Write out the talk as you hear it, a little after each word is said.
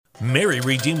Mary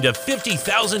redeemed a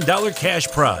 $50,000 cash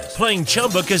prize playing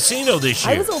Chumba Casino this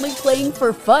year. I was only playing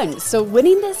for fun, so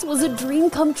winning this was a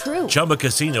dream come true. Chumba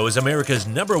Casino is America's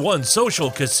 #1 social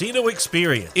casino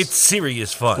experience. It's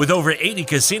serious fun. With over 80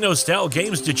 casino-style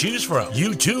games to choose from,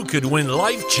 you too could win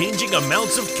life-changing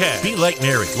amounts of cash. Be like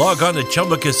Mary. Log on to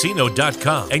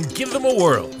ChumbaCasino.com and give them a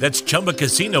whirl. That's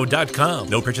ChumbaCasino.com.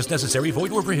 No purchase necessary.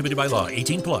 Void where prohibited by law.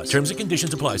 18+. Terms and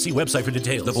conditions apply. See website for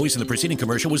details. The voice in the preceding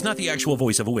commercial was not the actual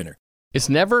voice of a winner. It's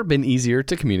never been easier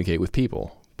to communicate with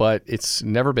people, but it's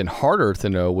never been harder to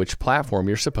know which platform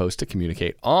you're supposed to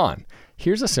communicate on.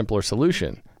 Here's a simpler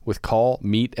solution. With call,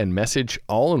 meet, and message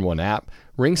all in one app,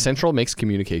 RingCentral makes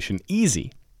communication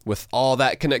easy. With all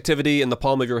that connectivity in the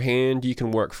palm of your hand, you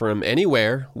can work from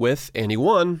anywhere with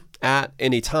anyone at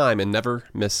any time and never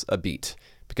miss a beat.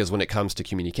 Because when it comes to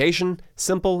communication,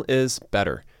 simple is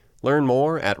better. Learn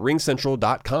more at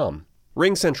ringcentral.com.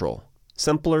 RingCentral.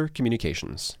 Simpler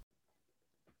communications.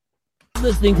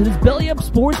 Listening to this Belly Up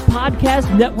Sports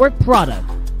Podcast Network product.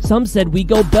 Some said we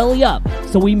go belly up,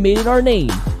 so we made it our name,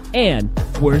 and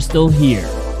we're still here.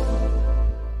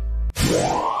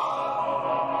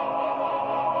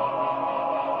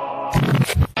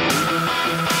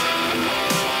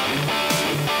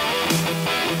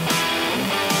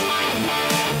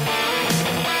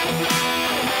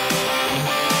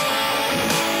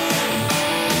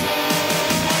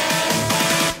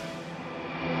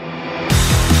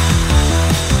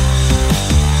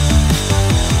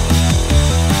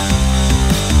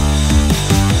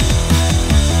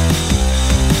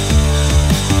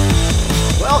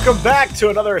 Welcome back to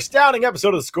another astounding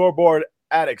episode of the Scoreboard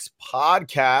Addicts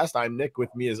podcast. I'm Nick.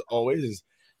 With me, as always, is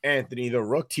Anthony the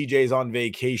Rook. TJ's on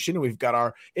vacation. We've got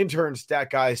our intern stat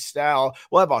guy, Sal.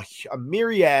 We'll have a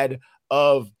myriad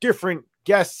of different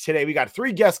guests today. We got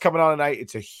 3 guests coming on tonight.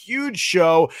 It's a huge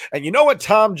show. And you know what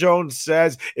Tom Jones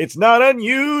says? It's not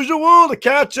unusual to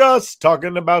catch us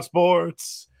talking about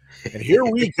sports. And here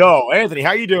we go. Anthony, how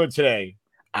are you doing today?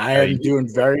 I am doing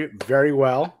very, very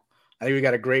well. I think we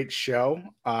got a great show.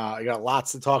 I got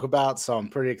lots to talk about, so I'm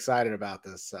pretty excited about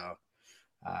this. So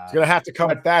it's gonna have to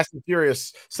come fast and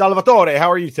furious. Salvatore,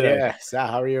 how are you today? Yeah, Sal,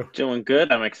 how are you? Doing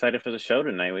good. I'm excited for the show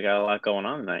tonight. We got a lot going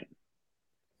on tonight.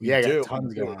 Yeah, got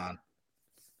tons going on.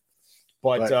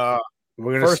 But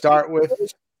we're gonna start with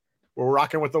we're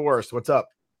rocking with the worst. What's up?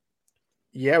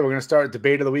 Yeah, we're gonna start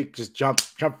debate of the week. Just jump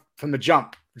from the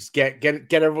jump. Just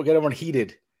get everyone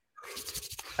heated.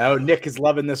 Oh, Nick is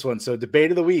loving this one. So, debate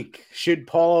of the week. Should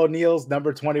Paul O'Neill's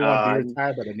number 21 be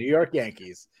retired by the New York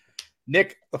Yankees?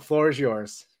 Nick, the floor is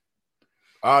yours.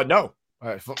 No.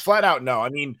 Flat out no. I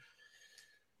mean,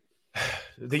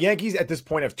 the Yankees at this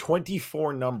point have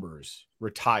 24 numbers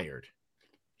retired.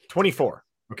 24,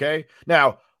 okay?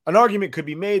 Now, an argument could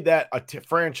be made that a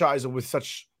franchise with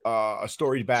such a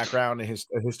storied background and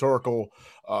a historical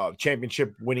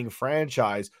championship-winning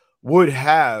franchise would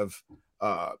have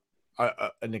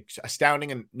an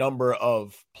astounding number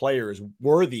of players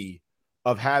worthy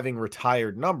of having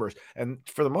retired numbers. And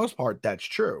for the most part, that's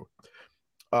true.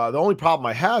 The only problem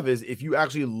I have is if you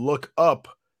actually look up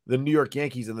the New York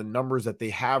Yankees and the numbers that they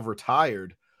have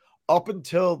retired, up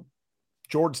until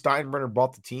George Steinbrenner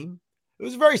bought the team, it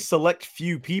was a very select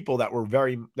few people that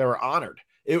were honored.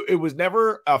 It was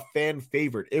never a fan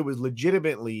favorite. It was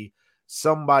legitimately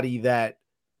somebody that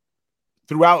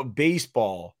throughout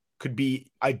baseball could be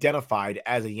identified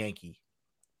as a Yankee.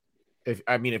 If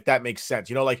that makes sense.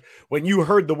 You know, like when you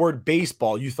heard the word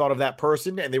baseball, you thought of that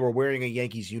person and they were wearing a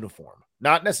Yankees uniform.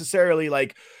 Not necessarily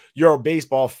like you're a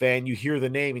baseball fan, you hear the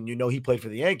name and you know he played for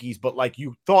the Yankees, but like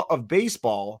you thought of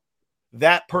baseball,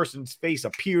 that person's face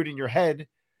appeared in your head,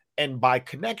 and by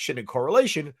connection and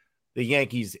correlation, the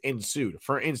Yankees ensued.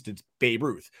 For instance, Babe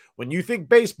Ruth. When you think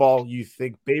baseball, you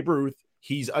think Babe Ruth,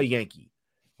 he's a Yankee.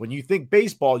 When you think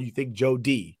baseball, you think Joe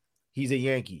D. He's a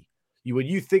Yankee. When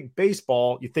you think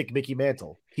baseball, you think Mickey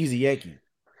Mantle. He's a Yankee.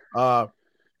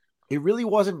 It really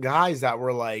wasn't guys that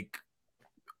were like,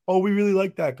 oh, we really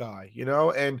like that guy, you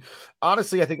know? And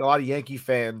honestly, I think a lot of Yankee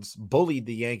fans bullied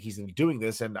the Yankees into doing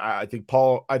this. And I think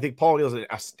Paul O'Neill is an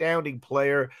astounding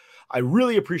player. I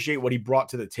really appreciate what he brought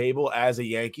to the table as a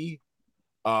Yankee.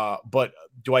 But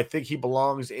do I think he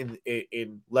belongs in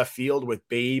left field with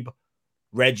Babe,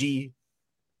 Reggie,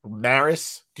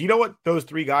 Maris? Do you know what those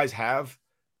 3 guys have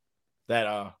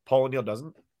that Paul O'Neill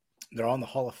doesn't? They're on the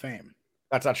Hall of Fame.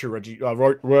 That's not true. Roger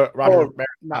Maris.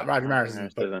 Not Roger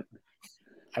Maris. But,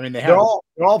 I mean, they're all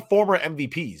former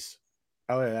MVPs.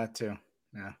 Oh, yeah, that too.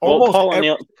 Yeah. Well,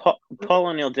 Paul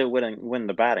O'Neill did win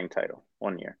the batting title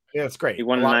one year. Yeah, that's great. He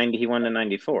won in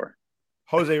 94.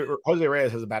 Jose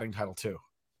Reyes has a batting title too.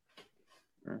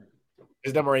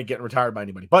 His number ain't getting retired by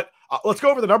anybody. But let's go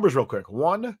over the numbers real quick.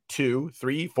 1, 2,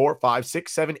 3, 4, 5,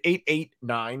 6, 7, 8, 8,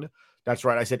 9. That's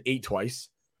right. I said 8 twice.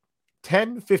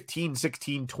 10, 15,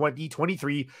 16, 20,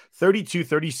 23, 32,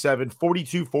 37,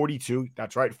 42, 42.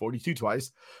 That's right. 42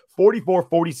 twice. 44,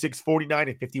 46, 49,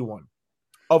 and 51.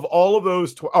 Of all of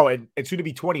those, and it's soon to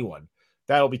be 21.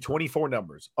 That'll be 24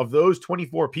 numbers. Of those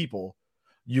 24 people,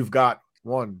 you've got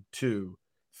 1, 2,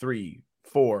 3,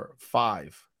 4,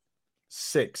 5,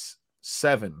 6,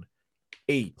 7,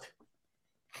 8,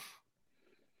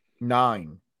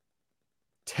 9,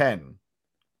 10.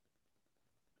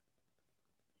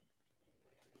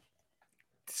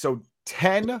 So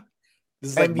 10.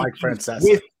 This is like MVPs Mike Francesa.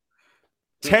 with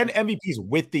 10 MVPs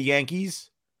with the Yankees,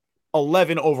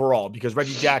 11 overall, because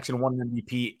Reggie Jackson won an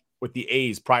MVP with the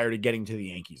A's prior to getting to the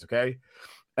Yankees. Okay.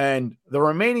 And the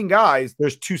remaining guys,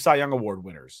 there's 2 Cy Young Award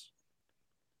winners.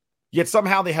 Yet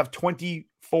somehow they have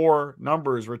 24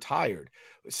 numbers retired.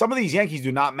 Some of these Yankees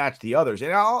do not match the others.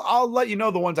 And I'll let you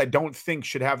know the ones I don't think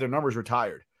should have their numbers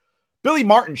retired. Billy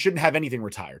Martin shouldn't have anything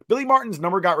retired. Billy Martin's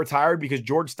number got retired because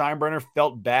George Steinbrenner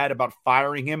felt bad about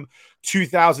firing him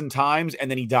 2,000 times, and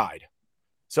then he died.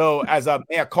 So as a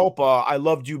mea culpa, I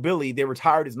loved you, Billy. They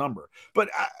retired his number. But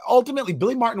ultimately,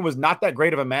 Billy Martin was not that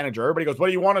great of a manager. Everybody goes, what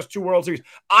do you want us 2 World Series?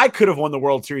 I could have won the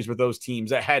World Series with those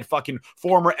teams that had fucking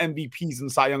former MVPs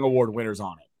and Cy Young Award winners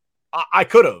on it. I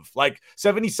could have. Like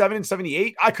 77 and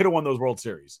 78, I could have won those World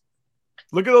Series.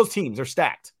 Look at those teams. They're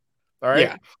stacked. All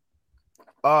right?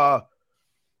 Yeah.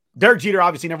 Derek Jeter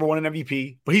obviously never won an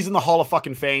MVP, but he's in the Hall of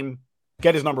fucking Fame.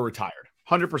 Get his number retired.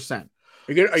 100%.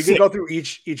 Are you going to go through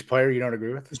each player you don't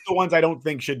agree with? It's the ones I don't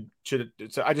think should.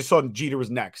 So I just saw Jeter was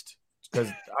next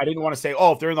because I didn't want to say,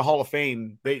 if they're in the Hall of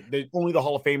Fame, they only the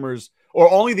Hall of Famers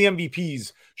or only the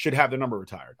MVPs should have their number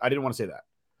retired. I didn't want to say that.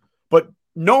 But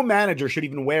no manager should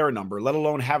even wear a number, let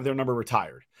alone have their number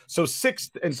retired. So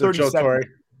 6 and 37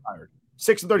 retired.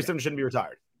 6 and 37 shouldn't be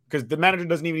retired because the manager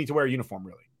doesn't even need to wear a uniform,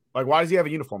 really. Like, why does he have a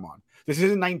uniform on? This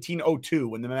isn't 1902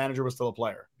 when the manager was still a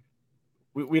player.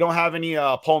 We don't have any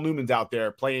Paul Newmans out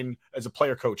there playing as a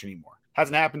player coach anymore.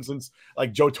 Hasn't happened since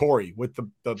like Joe Torre with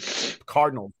the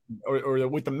Cardinals or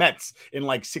with the Mets in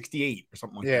like 68 or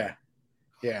something like that.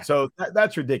 Yeah. So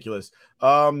that's ridiculous.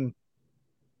 Yeah.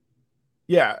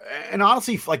 And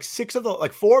honestly, like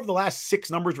 4 of the last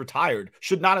 6 numbers retired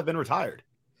should not have been retired.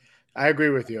 I agree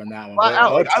with you on that one.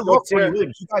 I love Bernie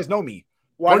Williams. You guys know me.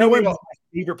 Bernie Williams is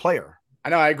my favorite player. I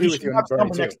know. I agree with you on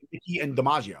Bernie too. Next to Mickey and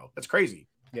DiMaggio. That's crazy.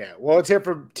 Yeah. Well, let's hear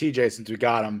from TJ since we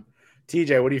got him.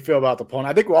 TJ, what do you feel about the poll?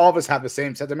 I think all of us have the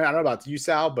same sentiment. I don't know about you,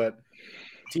 Sal, but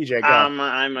TJ, go.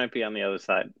 I might be on the other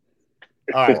side.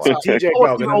 All right, so TJ,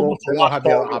 go. Then we'll have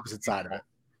the opposite side of it.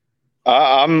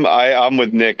 I'm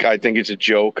with Nick. I think it's a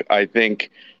joke. I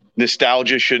think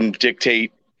nostalgia shouldn't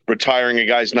dictate retiring a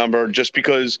guy's number just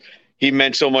because he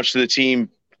meant so much to the team,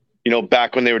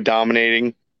 back when they were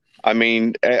dominating. I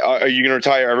mean, are you going to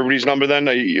retire everybody's number then?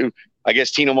 I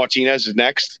guess Tino Martinez is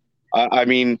next. I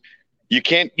mean, you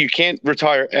can't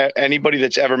retire anybody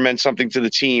that's ever meant something to the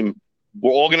team.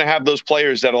 We're all going to have those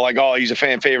players that are like, oh, he's a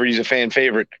fan favorite. He's a fan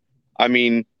favorite. I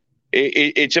mean,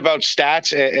 it's about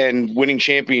stats and winning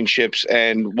championships.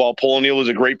 And while Paul O'Neill is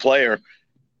a great player,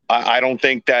 I don't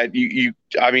think that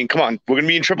I mean, come on, we're going to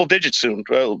be in triple digits soon.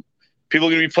 Well, people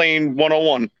are going to be playing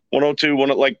 101,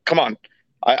 102, come on.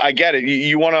 I get it.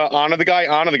 You want to honor the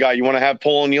guy. You want to have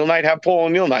Paul O'Neill night, have Paul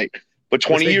O'Neill night. But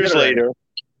 20 years later,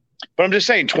 but I'm just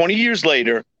saying 20 years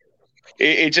later,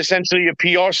 it's essentially a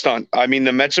PR stunt. I mean,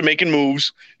 the Mets are making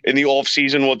moves in the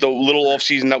offseason with the little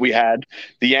offseason that we had.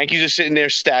 The Yankees are sitting there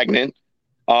stagnant.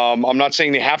 I'm not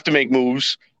saying they have to make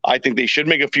moves. I think they should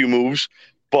make a few moves,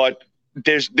 but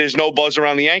there's no buzz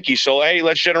around the Yankees. So, hey,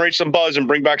 let's generate some buzz and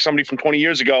bring back somebody from 20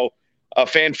 years ago, a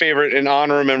fan favorite, and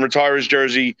honor him and retire his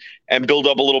jersey and build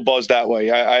up a little buzz that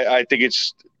way. I think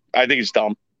it's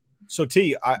dumb. So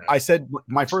T, I said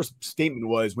my first statement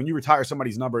was when you retire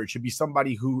somebody's number, it should be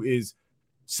somebody who is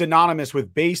synonymous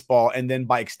with baseball and then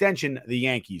by extension, the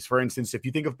Yankees. For instance, if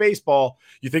you think of baseball,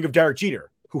 you think of Derek Jeter,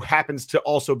 who happens to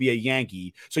also be a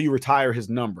Yankee. So you retire his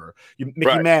number.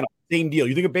 Mickey Mantle, same deal.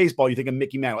 You think of baseball, you think of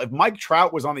Mickey Mantle. If Mike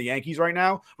Trout was on the Yankees right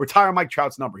now, retire Mike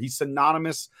Trout's number. He's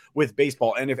synonymous with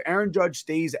baseball. And if Aaron Judge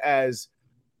stays as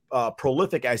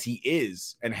prolific as he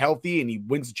is and healthy and he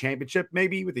wins the championship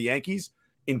maybe with the Yankees,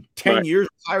 in 10 years,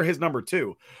 retire his number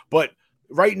too. But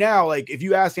right now, like if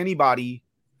you ask anybody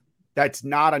that's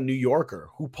not a New Yorker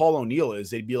who Paul O'Neill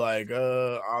is, they'd be like,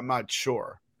 I'm not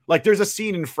sure. Like there's a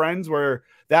scene in Friends where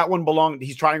that one belonged,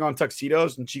 he's trying on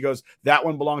tuxedos and she goes, that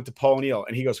one belonged to Paul O'Neill.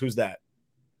 And he goes, who's that?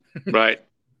 Right.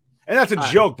 And that's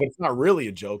a joke, but it's not really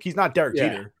a joke. He's not Derek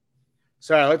Jeter.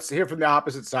 So let's hear from the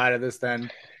opposite side of this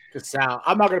then. Because Sal,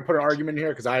 I'm not going to put an argument here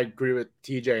because I agree with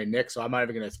TJ and Nick, so I'm not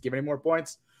even going to give any more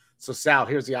points. So Sal,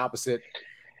 here's the opposite.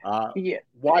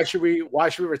 Why should we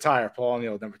retire Paul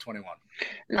O'Neill number 21?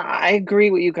 No, I agree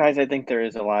with you guys. I think there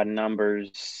is a lot of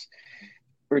numbers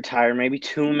retired, maybe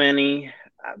too many.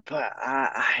 But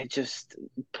I just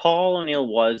Paul O'Neill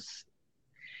was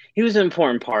an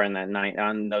important part in that night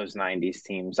on those 90s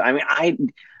teams. I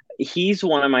mean, he's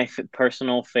one of my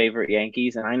personal favorite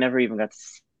Yankees, and I never even got to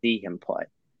see him play.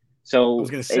 So I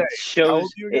was going to say, it shows how old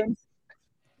are you again?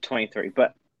 23,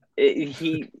 but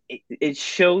it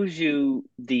shows you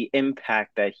the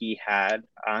impact that he had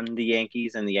on the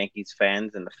Yankees and the Yankees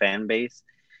fans and the fan base.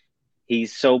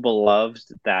 He's so beloved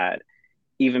that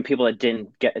even people that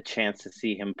didn't get a chance to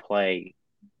see him play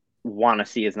want to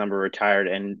see his number retired.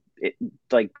 And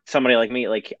like somebody like me,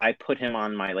 like I put him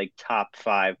on my like top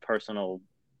 5 personal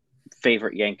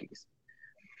favorite Yankees.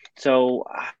 So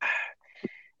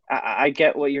I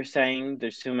get what you're saying.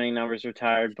 There's too many numbers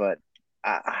retired, but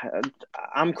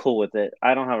I'm cool with it.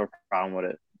 I don't have a problem with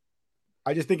it.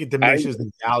 I just think it diminishes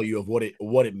the value of what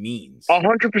it means.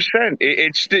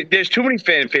 100%. There's too many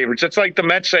fan favorites. It's like the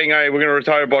Mets saying, "All right, we're going to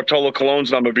retire Bartolo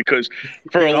Colon's number because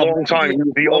for a long time he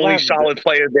was the only solid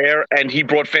player there, and he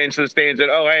brought fans to the stands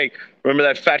and oh hey, remember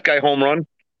that fat guy home run?"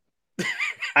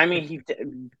 I mean,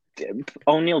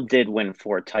 O'Neill did win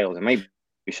 4 titles, and maybe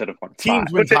we should have won 5.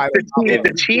 Teams win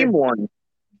the team won.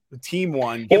 The team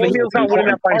won. O'Neill's not winning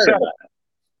that by himself.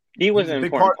 He was an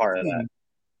important part of that.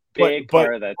 Big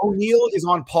part of that. O'Neill is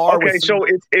on par. Okay, with so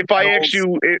if I asked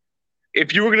you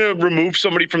if you were going to remove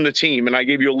somebody from the team and I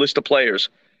gave you a list of players,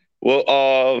 well,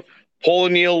 Paul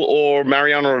O'Neill or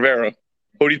Mariano Rivera,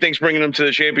 who do you think's bringing them to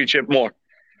the championship more?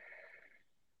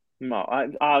 No,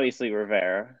 obviously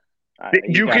Rivera.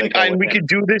 We could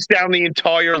do this down the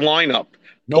entire lineup.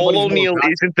 Paul O'Neill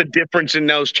isn't the difference in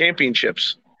those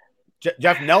championships.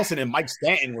 Jeff Nelson and Mike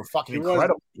Stanton were fucking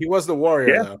incredible. He was the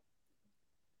warrior, though.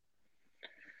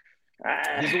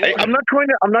 I'm not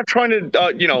trying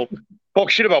to talk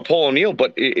shit about Paul O'Neill,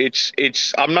 but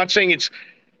I'm not saying it's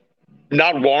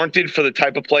not warranted for the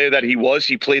type of player that he was.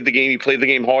 He played the game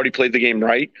hard, he played the game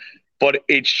right. But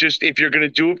it's just if you're going to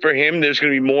do it for him, there's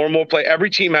going to be more and more play. Every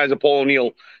team has a Paul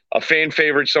O'Neill, a fan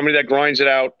favorite, somebody that grinds it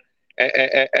out,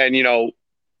 and you don't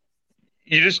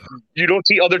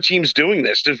see other teams doing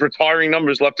this. There's retiring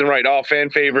numbers left and right. Oh, fan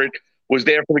favorite was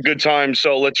there for the good times,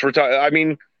 so let's retire. I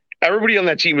mean, everybody on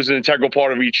that team was an integral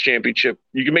part of each championship.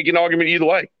 You can make an argument either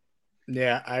way.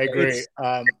 Yeah, I agree.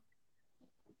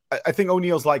 I think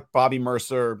O'Neill's like Bobby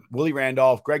Mercer, Willie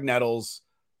Randolph, Greg Nettles.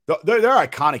 They're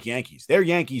iconic Yankees. They're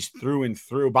Yankees through and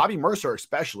through. Bobby Mercer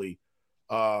especially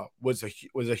was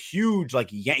a huge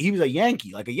he was a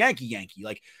Yankee, like a Yankee,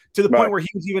 like to the point where he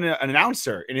was even an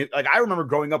announcer. And I remember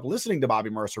growing up listening to Bobby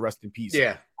Mercer, rest in peace.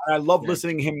 Yeah, and I love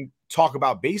listening to him talk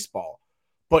about baseball.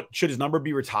 But should his number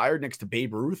be retired next to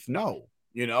Babe Ruth? No.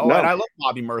 And I love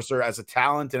Bobby Mercer as a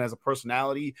talent and as a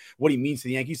personality, what he means to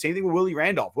the Yankees. Same thing with Willie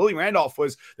Randolph. Willie Randolph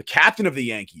was the captain of the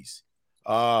Yankees.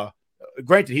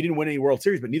 Granted, he didn't win any World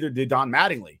Series, but neither did Don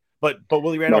Mattingly. But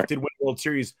Willie Randolph did win a World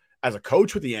Series as a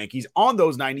coach with the Yankees on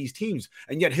those 90s teams,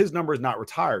 and yet his number is not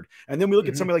retired. And then we look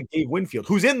at somebody like Dave Winfield,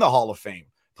 who's in the Hall of Fame,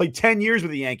 played 10 years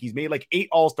with the Yankees, made like 8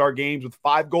 All-Star games with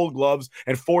 5 Gold Gloves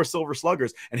and 4 Silver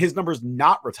Sluggers, and his number is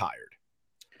not retired.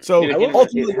 So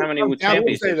ultimately, how many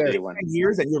championships did he win? 10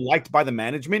 years and you're liked by the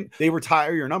management, they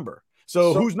retire your number.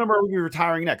 So whose number are we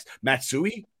retiring next?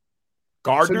 Matsui?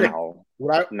 Gardner? So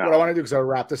what I want to do, because I'll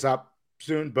wrap this up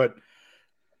soon, but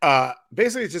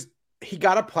basically it's just he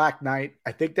got a plaque night.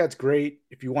 I think that's great.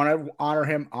 If you want to honor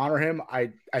him.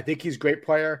 I think he's a great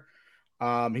player.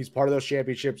 He's part of those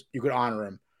championships. You could honor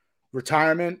him.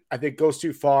 Retirement, I think, goes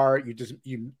too far. You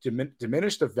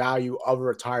diminish the value of a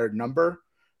retired number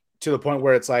to the point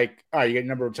where it's like, all right, you get a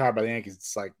number retired by the Yankees.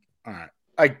 It's like, all right.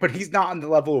 But he's not on the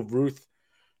level of Ruth,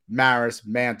 Maris,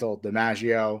 Mantle,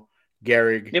 DiMaggio,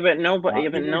 Gehrig. Yeah, but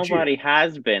nobody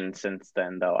has been since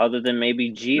then, though, other than maybe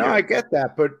Jeter. No, I get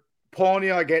that. But Paul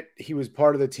O'Neill, I get he was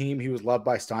part of the team. He was loved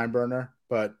by Steinbrenner,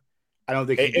 but I don't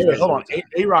think hold on.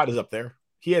 A-Rod is up there.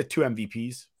 He has 2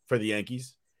 MVPs for the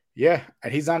Yankees. Yeah,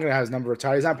 and he's not going to have his number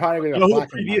retired. He's not probably going to. You know who the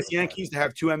previous Yankees to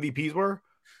have 2 MVPs were?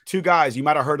 2 guys. You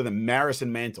might have heard of them, Maris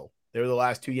and Mantle. They were the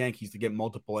last 2 Yankees to get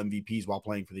multiple MVPs while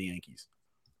playing for the Yankees.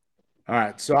 All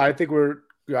right, so I think we're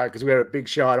because we had a big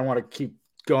show. I don't want to keep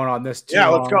going on this too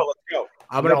long. Let's go.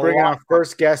 I'm going to bring in our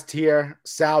first guest here.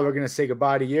 Sal, we're going to say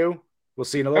goodbye to you. We'll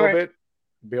see you in a little bit.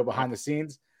 Be behind the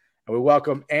scenes. And we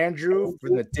welcome Andrew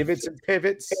from the Divots and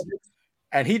Pivots.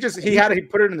 And he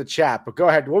put it in the chat, but go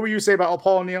ahead. What were you saying about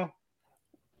Paul O'Neill?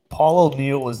 Paul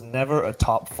O'Neill was never a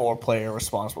top 4 player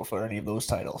responsible for any of those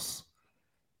titles,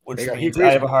 which means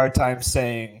I have a hard time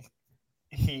saying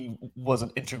he was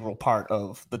an integral part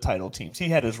of the title teams. He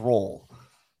had his role,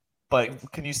 but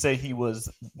can you say he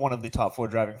was one of the top 4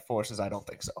 driving forces? I don't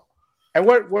think so. And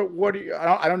what do you?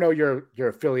 I don't know your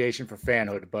affiliation for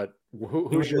fanhood, but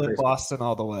who's your Boston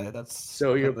all the way? That's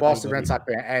so you're a Boston Red Sox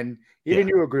fan, and even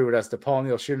you agree with us that Paul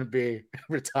O'Neill shouldn't be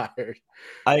retired.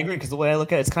 I agree, because the way I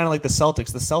look at it, it's kind of like the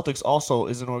Celtics. The Celtics also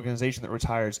is an organization that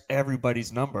retires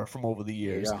everybody's number from over the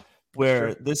years. Yeah.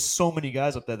 Where there's so many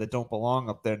guys up there that don't belong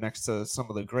up there next to some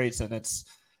of the greats, and it's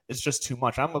just too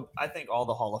much. I think all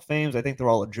the Hall of Fames, I think they're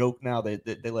all a joke now. They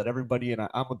let everybody in.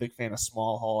 I'm a big fan of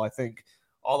small hall. I think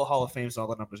all the Hall of Fames and all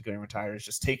the numbers getting retired is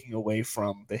just taking away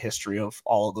from the history of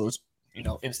all of those,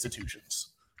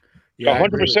 institutions. Yeah,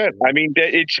 100%. I mean,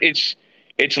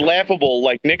 it's laughable,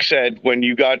 like Nick said, when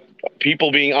you got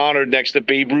people being honored next to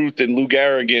Babe Ruth and Lou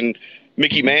Gehrig and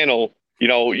Mickey Mantle.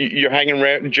 You're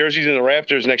hanging jerseys in the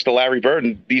rafters next to Larry Bird,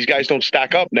 and these guys don't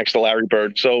stack up next to Larry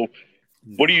Bird. So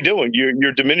what are you doing?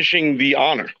 You're diminishing the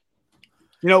honor.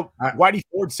 Whitey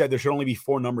Ford said there should only be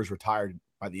 4 numbers retired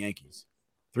by the Yankees: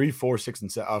 3, 4, 6,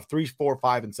 and 7. 3, 4,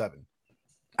 5, and 7.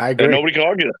 I agree. And nobody can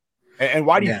argue that. And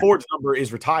Whitey Ford's number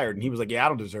is retired, and he was like, "Yeah, I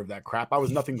don't deserve that crap. I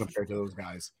was nothing compared to those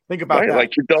guys." Think about that.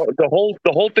 Like the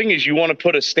whole thing is you want to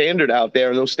put a standard out there,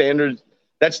 and those standards.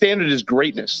 That standard is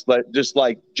greatness, just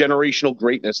like generational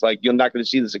greatness. Like, you're not going to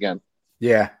see this again.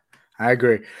 Yeah, I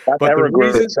agree. But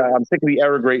I'm sick of the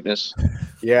era greatness.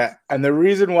 Yeah, and the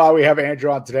reason why we have Andrew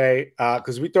on today,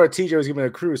 because we thought TJ was giving a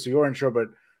cruise, so you weren't sure, but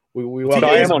we welcome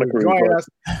I am on a cruise.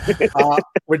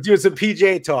 We're doing some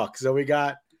PGA talk. So we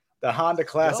got the Honda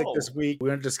Classic this week. We're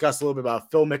going to discuss a little bit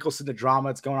about Phil Mickelson, the drama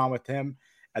that's going on with him,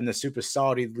 and the Super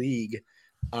Saudi League.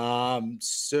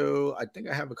 So I think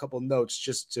I have a couple notes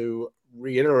just to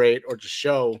reiterate or to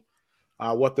show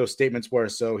what those statements were.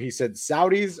 So he said,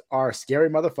 Saudis are scary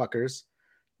motherfuckers.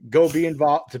 Be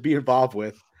involved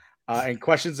with, and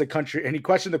questions the country. And he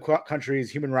questioned the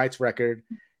country's human rights record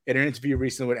in an interview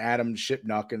recently with Adam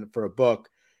Shipnuck for a book.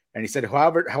 And he said,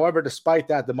 however, despite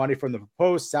that, the money from the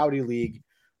proposed Saudi League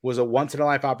was a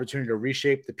once-in-a-life opportunity to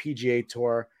reshape the PGA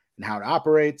Tour and how it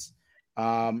operates.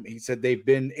 He said they've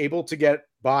been able to get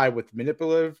by with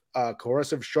manipulative,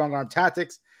 coercive, strong-arm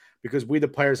tactics because we, the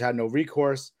players, had no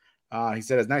recourse. He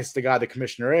said, as nice as the guy the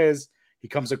commissioner is, he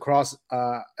comes across,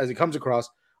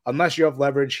 unless you have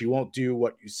leverage, he won't do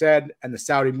what you said. And the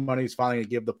Saudi money is finally going to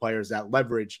give the players that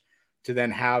leverage to then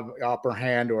have upper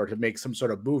hand or to make some sort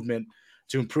of movement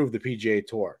to improve the PGA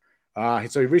Tour.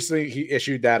 So he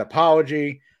issued that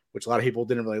apology, which a lot of people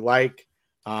didn't really like.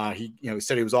 He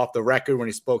said he was off the record when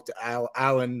he spoke to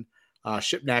Alan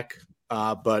Shipnuck,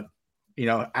 but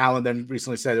Alan then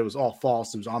recently said it was all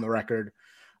false. It was on the record.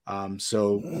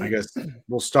 So I guess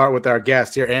we'll start with our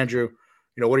guest here, Andrew.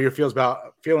 What are your feeling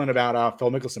about Phil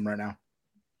Mickelson right now?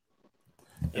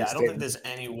 Yeah, I don't think there's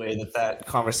any way that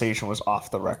conversation was off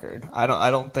the record. I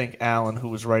don't think Alan, who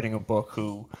was writing a book,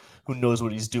 who knows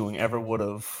what he's doing, ever would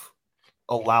have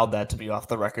allowed that to be off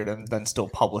the record and then still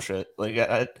publish it. Like,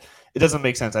 it doesn't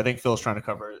make sense. I think Phil's trying to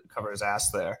cover his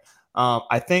ass there.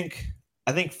 I think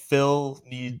Phil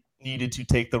needed to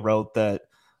take the route that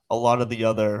a lot of the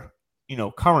other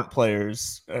current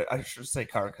players, I should say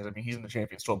current because he's in the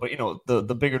Champions Tour, but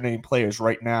the bigger name players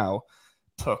right now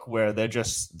took, where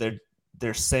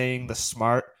they're saying the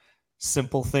smart,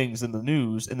 simple things in the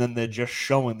news, and then they're just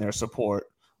showing their support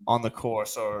on the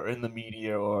course or in the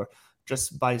media or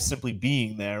just by simply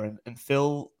being there. And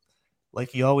Phil, like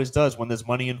he always does when there's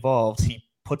money involved, he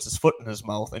puts his foot in his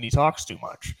mouth and he talks too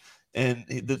much. And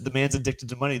the man's addicted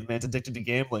to money. The man's addicted to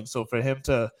gambling. So for him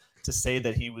to say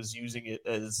that he was using it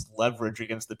as leverage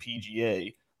against the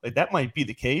PGA, like, that might be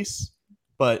the case,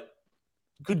 but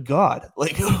good God,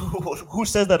 like, who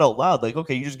says that out loud? Like,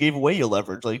 okay, you just gave away your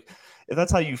leverage. Like, if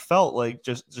that's how you felt, like,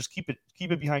 just keep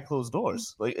it behind closed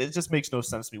doors. Like, it just makes no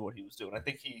sense to me what he was doing. I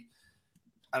think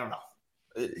I don't know.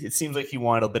 It seems like he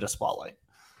wanted a bit of spotlight.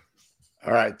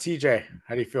 All right, TJ,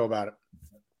 how do you feel about it?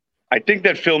 I think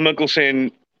that Phil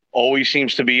Mickelson always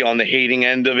seems to be on the hating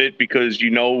end of it because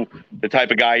the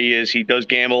type of guy he is. He does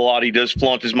gamble a lot. He does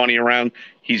flaunt his money around.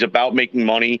 He's about making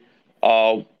money.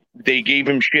 They gave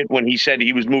him shit when he said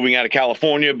he was moving out of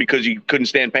California because he couldn't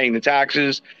stand paying the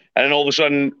taxes. And then all of a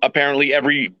sudden, apparently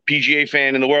every PGA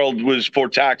fan in the world was for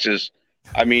taxes.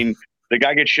 I mean, the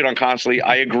guy gets shit on constantly.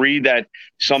 I agree that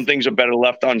some things are better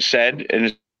left unsaid.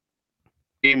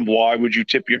 And why would you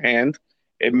tip your hand?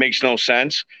 It makes no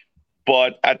sense.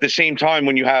 But at the same time,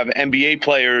 when you have NBA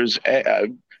players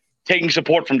taking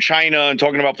support from China and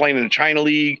talking about playing in the China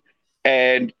League,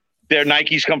 and their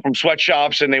Nikes come from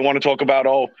sweatshops, and they want to talk about,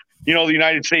 the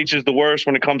United States is the worst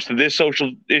when it comes to this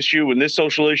social issue and this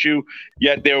social issue,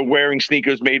 yet they're wearing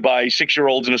sneakers made by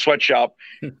 6-year-olds in a sweatshop.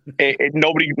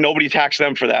 Nobody attacks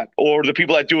them for that. Or the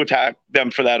people that do attack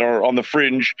them for that are on the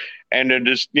fringe, and they're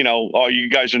just, you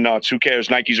guys are nuts. Who cares?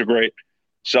 Nikes are great.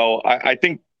 So I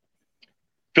think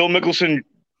Phil Mickelson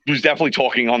was definitely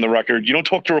talking on the record. You don't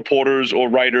talk to reporters or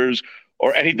writers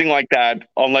or anything like that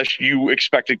unless you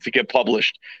expect it to get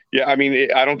published. Yeah, I mean,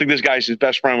 I don't think this guy's his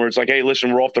best friend where it's like, hey,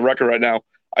 listen, we're off the record right now.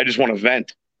 I just want to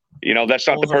vent. That's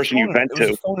not the person you vent to. It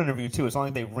was a phone interview, too. It's not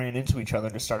like they ran into each other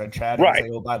and just started chatting. Right.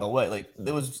 And say, by the way,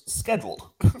 it was scheduled.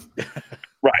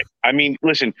 Right. I mean,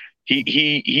 listen,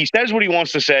 he says what he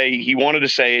wants to say. He wanted to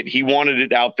say it. He wanted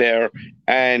it out there.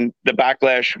 And the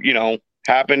backlash,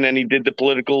 happened, and he did the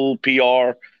political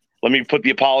PR. Let me put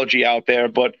the apology out there.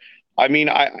 But, I mean,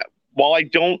 while I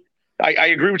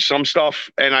agree with some stuff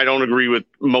and I don't agree with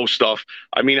most stuff.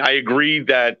 I mean, I agree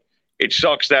that it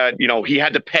sucks that, he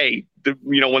had to pay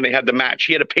when they had the match,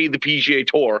 he had to pay the PGA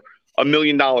Tour $1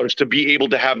 million to be able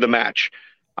to have the match.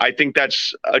 I think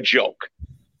that's a joke.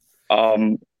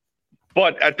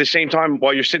 But at the same time,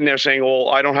 while you're sitting there saying, well,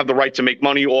 I don't have the right to make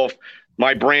money off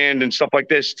my brand and stuff like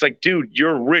this, it's like, dude,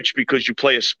 you're rich because you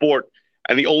play a sport.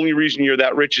 And the only reason you're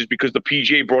that rich is because the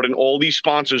PGA brought in all these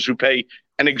sponsors who pay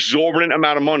an exorbitant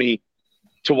amount of money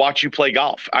to watch you play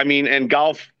golf. I mean, and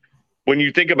golf, when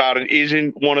you think about it,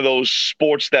 isn't one of those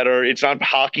sports it's not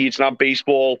hockey, it's not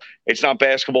baseball, it's not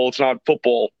basketball, it's not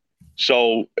football.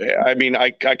 So, I mean,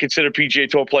 I consider PGA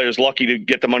Tour players lucky to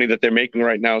get the money that they're making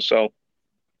right now. So,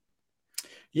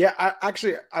 yeah,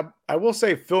 I will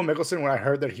say Phil Mickelson, when I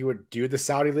heard that he would do the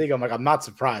Saudi League, I'm like, I'm not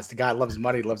surprised. The guy loves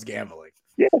money, loves gambling.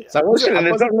 Yeah, so I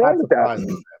wasn't wrong with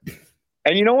that.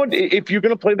 And you know what? If you're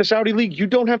going to play the Saudi League, you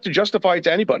don't have to justify it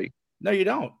to anybody. No, you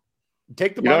don't.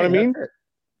 Take the money. You know what I mean?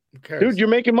 Who cares? Dude, you're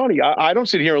making money. I don't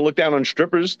sit here and look down on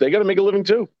strippers. They got to make a living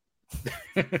too.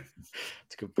 That's a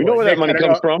good point. We know where that money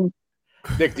comes from.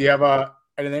 Nick, do you have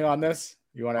anything on this?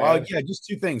 You want to add? Yeah, just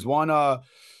two things. One,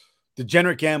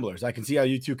 degenerate gamblers. I can see how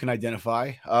you two can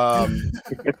identify.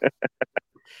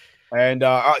 And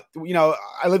I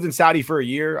lived in Saudi for a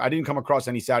year. I didn't come across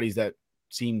any Saudis that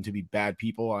seemed to be bad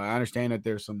people. I understand that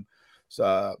there's some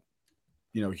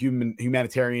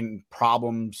humanitarian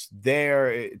problems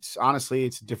there. It's honestly,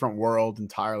 it's a different world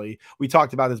entirely. We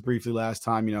talked about this briefly last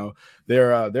time.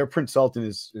 Their Prince Sultan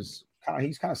is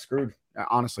kind of screwed.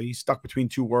 Honestly, he's stuck between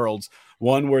two worlds.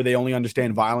 One where they only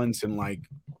understand violence and like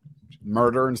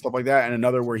murder and stuff like that, and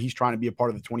another where he's trying to be a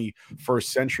part of the 21st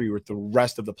century with the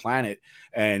rest of the planet,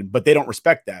 but they don't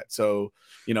respect that. So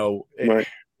right.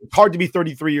 It's hard to be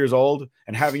 33 years old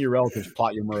and having your relatives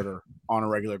plot your murder on a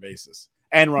regular basis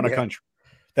and run a country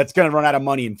that's going to run out of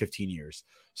money in 15 years.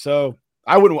 So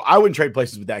I wouldn't trade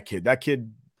places with that kid. That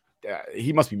kid,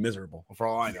 he must be miserable for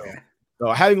all I know.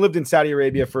 So having lived in Saudi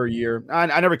Arabia for a year,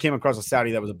 I never came across a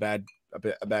Saudi that was a bad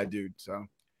dude. So.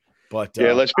 But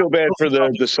let's feel bad for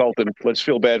the Sultan. Let's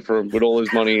feel bad for him with all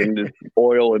his money and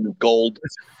oil and gold.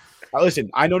 Listen,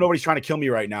 I know nobody's trying to kill me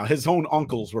right now. His own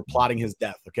uncles were plotting his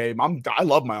death. Okay, I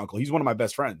love my uncle. He's one of my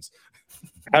best friends.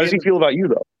 How does he feel about you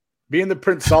though? Being the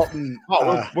Prince Sultan.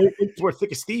 We're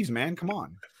thick as thieves, man. Come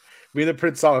on. Being the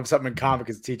Prince Sultan have something in common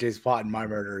because TJ's plotting my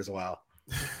murder as well.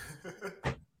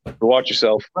 Watch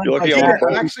yourself. You're lucky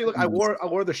actually, look, I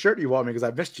wore the shirt you bought me because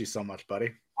I missed you so much,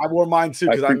 buddy. I wore mine too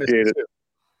because I missed you too.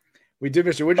 We did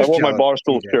miss you. We're just I wore my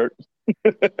Barstool shirt.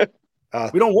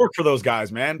 We don't work for those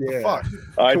guys, man. Yeah. Fuck.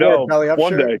 I know.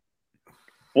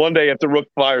 One day, if the Rook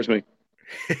fires me.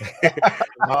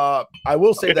 I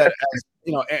will say that,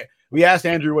 we asked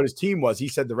Andrew what his team was. He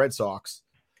said the Red Sox.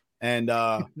 And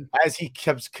as he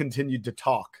continued to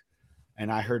talk,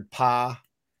 and I heard Pa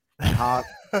and Hawk,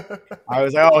 I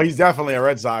was like, oh, he's definitely a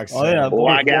Red Sox. Oh, yeah.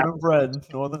 Born and bred.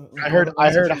 I heard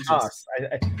Haas.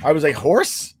 I was like,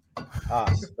 horse?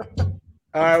 Haas.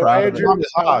 All right, well, Andrew,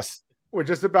 we're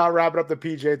just about wrapping up the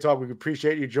PGA Talk. We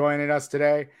appreciate you joining us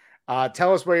today.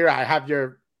 Tell us where you're at.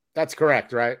 That's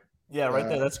correct, right? Yeah, right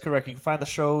there. That's correct. You can find the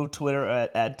show Twitter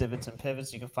at Divots and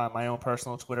Pivots. You can find my own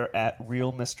personal Twitter at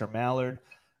Real Mr. Mallard.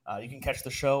 You can catch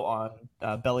the show on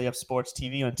Belly Up Sports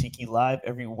TV on Tiki Live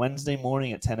every Wednesday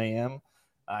morning at 10 a.m.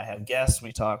 I have guests.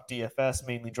 We talk DFS,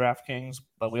 mainly DraftKings,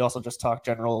 but we also just talk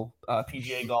general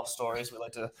PGA golf stories. We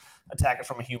like to attack it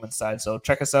from a human side. So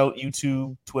check us out,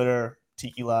 YouTube, Twitter,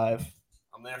 Tiki Live.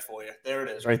 I'm there for you. There it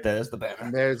is, right there. There's the banner.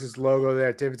 And there's this logo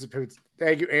there, Divots and Pivots.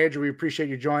 Thank you, Andrew. We appreciate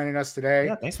you joining us today.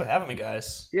 Yeah, thanks for having me,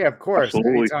 guys. Yeah, of course.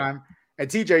 Absolutely. Anytime. And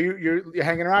TJ, you're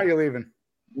hanging around. You're leaving.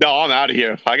 No, I'm out of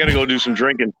here. I got to go do some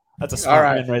drinking. That's a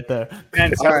smart man right there.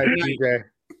 All right, TJ.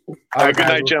 Have a good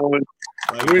night, gentlemen.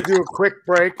 We're going to do a quick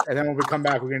break, and then when we come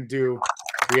back, we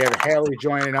have Haley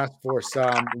joining us for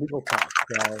some legal talk.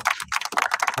 So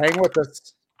hang with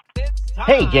us.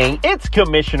 Hey, gang, it's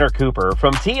Commissioner Cooper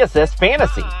from TSS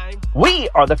Fantasy. We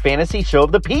are the fantasy show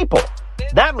of the people.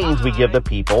 That means we give the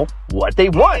people what they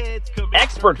want.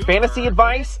 Expert fantasy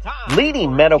advice,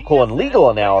 leading medical and legal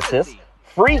analysis,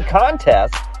 free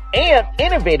contests, and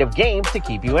innovative games to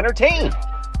keep you entertained.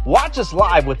 Watch us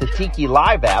live with the Tiki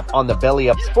Live app on the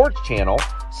Belly Up Sports channel,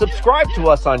 subscribe to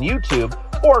us on YouTube,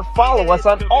 or follow us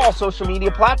on all social media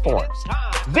platforms.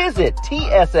 Visit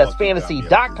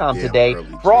TSSFantasy.com today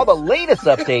for all the latest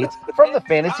updates from the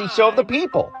fantasy show of the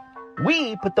people.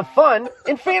 We put the fun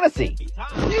in fantasy.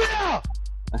 Yeah!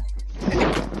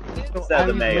 Said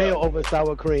the mayo over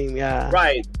sour cream, yeah.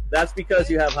 Right. That's because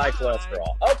you have high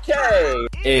cholesterol. Okay.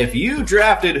 If you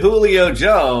drafted Julio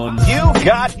Jones, you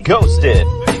got ghosted.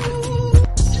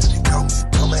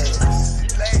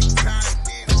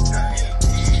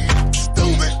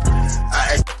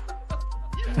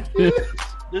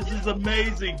 This is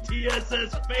amazing.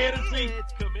 TSS Fantasy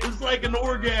is like an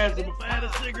orgasm. If I had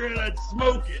a cigarette, I'd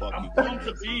smoke it. I'm pumped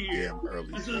to be here.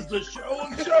 This is the show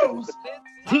of shows.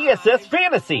 TSS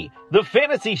Fantasy, the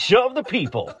fantasy show of the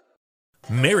people.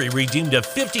 Mary redeemed a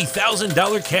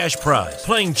 $50,000 cash prize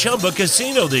playing Chumba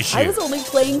Casino this year. I was only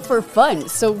playing for fun,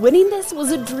 so winning this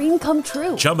was a dream come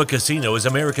true. Chumba Casino is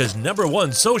America's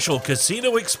 #1 social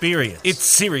casino experience. It's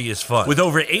serious fun. With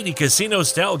over 80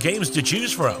 casino-style games to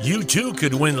choose from, you too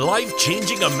could win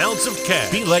life-changing amounts of cash.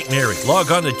 Be like Mary.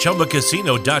 Log on to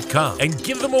ChumbaCasino.com and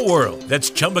give them a whirl. That's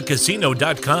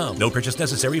ChumbaCasino.com. No purchase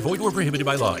necessary. Void or prohibited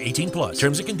by law. 18+.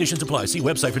 Terms and conditions apply. See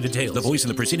website for details. The voice in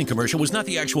the preceding commercial was not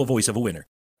the actual voice of a winner.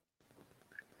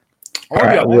 All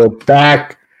right, we're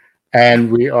back, and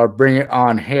we are bringing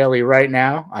on Haley right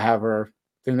now. I have her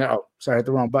thing there. Oh, sorry, I hit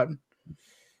the wrong button.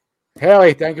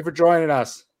 Haley, thank you for joining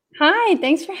us. Hi,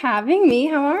 thanks for having me.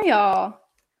 How are y'all?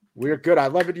 We're good. I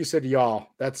love it. You said y'all.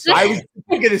 That's. I was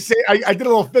going to say. I did a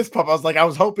little fist pump. I was like, I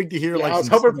was hoping to hear I was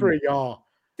hoping for a y'all.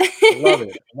 I love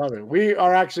it. I love it. We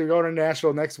are actually going to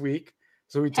Nashville next week,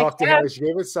 so we talked to Haley. She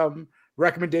gave us some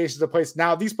recommendations of places.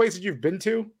 Now, these places you've been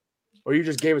to, or you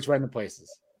just gave us random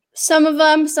places? Some of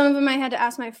them I had to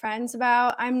ask my friends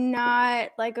about. I'm not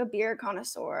like a beer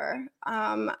connoisseur.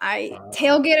 I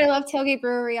tailgate. I love Tailgate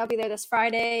Brewery. I'll be there this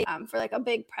Friday for like a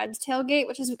big Preds tailgate,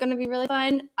 which is going to be really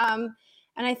fun. And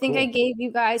I think I gave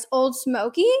you guys Old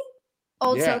Smoky.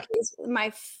 Smoky is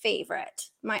my favorite,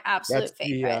 my absolute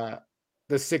favorite.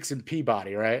 The 6 in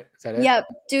Peabody, right? Is that it? Yep,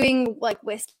 doing like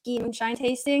whiskey and moonshine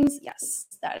tastings. Yes,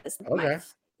 that is my favorite.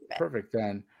 Perfect.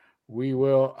 Then we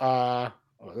will.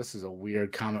 Oh, this is a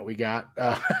weird comment we got.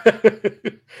 Gonna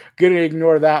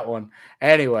ignore that one.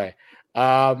 Anyway,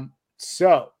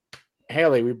 so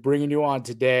Haley, we're bringing you on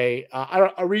today.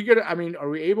 Are we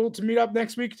able to meet up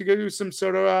next week to go do some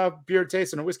sort of beer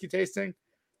taste and a whiskey tasting?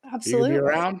 Absolutely. Are you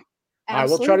gonna be around? All right,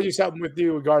 we'll try to do something with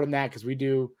you regarding that because we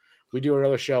do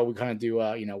another show. We kind of do,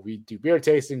 we do beer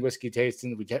tasting, whiskey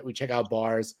tasting. We check out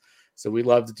bars. So we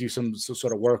love to do some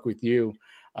sort of work with you.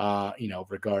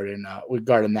 Regarding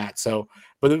that. So,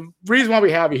 but the reason why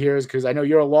we have you here is because I know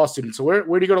you're a law student. So where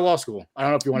do you go to law school? I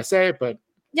don't know if you want to say it, but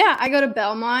yeah, I go to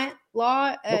Belmont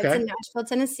Law. It's in Nashville,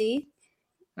 Tennessee.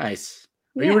 Nice.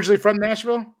 Are you originally from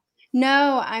Nashville?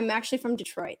 No, I'm actually from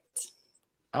Detroit.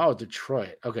 Oh,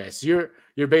 Detroit. Okay, so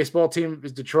your baseball team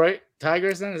is Detroit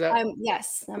Tigers. Then is that?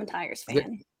 Yes, I'm a Tigers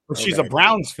fan. Well, she's a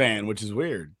Browns fan, which is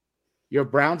weird. You're a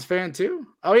Browns fan too?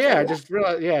 Oh yeah, I just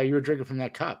realized. Yeah, you were drinking from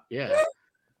that cup. Yeah.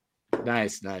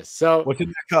 Nice. So what's in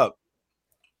that cup?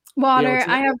 Water.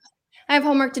 I have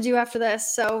homework to do after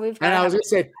this, so we've got. And I was gonna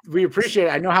say we appreciate it.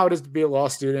 I know how it is to be a law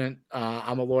student.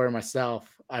 I'm a lawyer myself.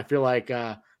 I feel like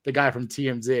the guy from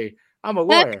TMZ. I'm a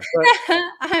lawyer. But,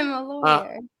 I'm a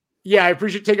lawyer. Yeah, I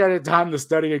appreciate taking out the time to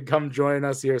study and come join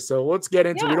us here. So let's get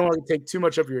into. We don't want to take too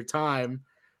much of your time.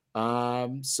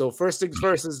 So first things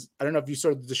first is I don't know if you saw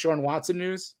the Deshaun Watson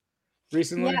news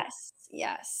recently.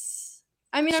 Yes.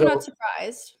 I mean, I'm not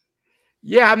surprised.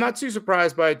 Yeah, I'm not too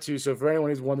surprised by it too. So for anyone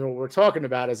who's wondering what we're talking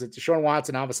about, is that Deshaun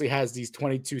Watson obviously has these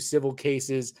 22 civil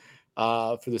cases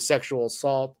for the sexual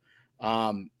assault.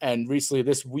 And recently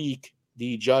this week,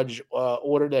 the judge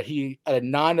ordered that he, out of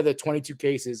 9 of the 22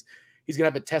 cases, he's going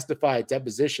to have to testify at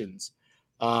depositions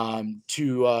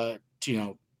to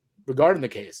regarding the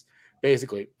case,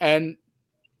 basically. And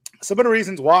some of the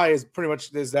reasons why is pretty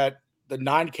much is that the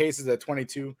 9 cases at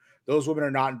 22, those women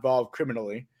are not involved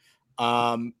criminally.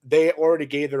 They already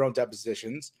gave their own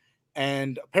depositions.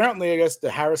 And apparently, I guess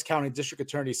the Harris County District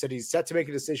Attorney said he's set to make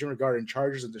a decision regarding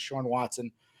charges of Deshaun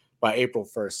Watson by April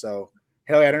 1st. So,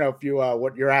 Haley, I don't know if you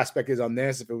what your aspect is on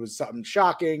this. If it was something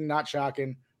shocking, not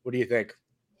shocking. What do you think?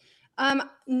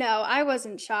 No, I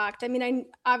wasn't shocked. I mean,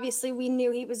 obviously we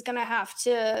knew he was going to have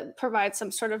to provide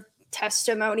some sort of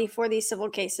testimony for these civil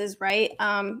cases, right?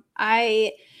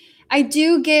 I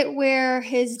do get where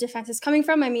his defense is coming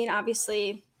from. I mean,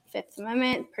 obviously, Fifth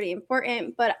Amendment, pretty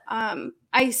important, but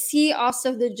I see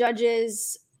also the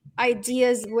judge's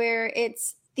ideas where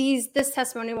this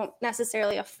testimony won't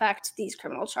necessarily affect these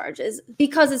criminal charges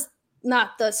because it's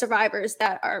not the survivors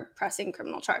that are pressing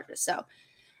criminal charges. So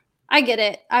I get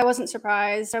it. I wasn't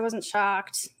surprised. I wasn't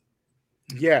shocked.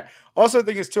 Yeah. Also, the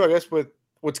thing is, too, I guess with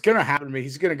what's going to happen to me,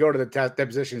 he's going to go to the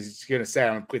depositions. He's going to say,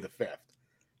 I'm going to plead the fifth.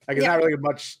 Like, it's not really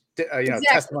much, Exactly.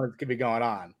 testimony that could be going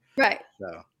on. Right.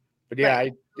 So, but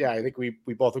I think we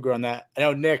both agree on that. I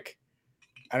know, Nick,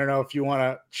 I don't know if you want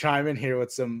to chime in here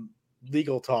with some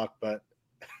legal talk, but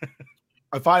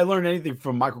if I learned anything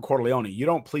from Michael Corleone, you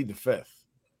don't plead the fifth.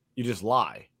 You just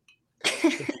lie.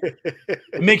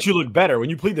 It makes you look better. When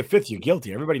you plead the fifth, you're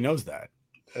guilty. Everybody knows that.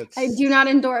 I do not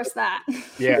endorse that.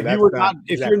 Yeah,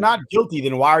 if you're not guilty,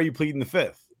 then why are you pleading the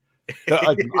fifth?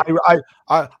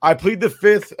 I plead the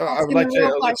fifth. I would like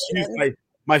to use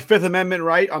my Fifth Amendment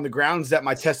right on the grounds that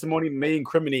my testimony may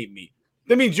incriminate me.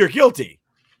 That means you're guilty.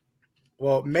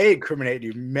 Well, may incriminate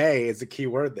you. May is the key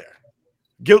word there.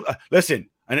 Guilt. Listen,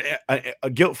 a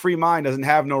guilt-free mind doesn't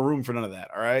have no room for none of that.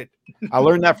 All right. I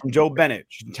learned that from Joe Bennett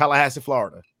in Tallahassee,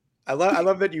 Florida. I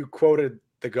love that you quoted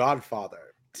The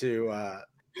Godfather to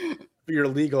for your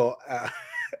legal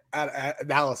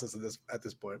analysis of this at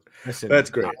this point. Listen, that's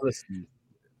great.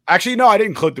 Actually, no, I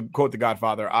didn't quote The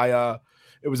Godfather.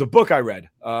 It was a book I read.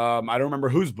 I don't remember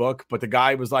whose book, but the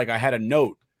guy was like, I had a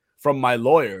note from my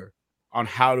lawyer on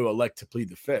how to elect to plead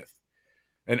the fifth.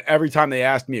 And every time they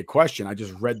asked me a question, I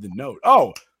just read the note.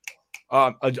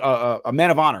 A Man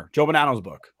of Honor, Joe Bonanno's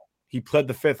book. He pled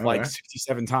the fifth like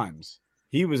 67 times.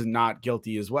 He was not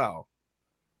guilty as well.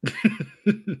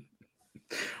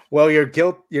 Well, you're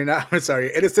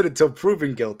innocent until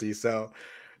proven guilty. So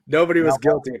nobody was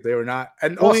guilty if they were not.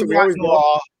 And also, we always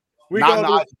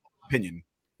opinion.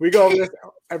 We go over this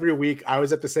every week. I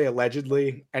always have to say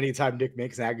allegedly anytime Nick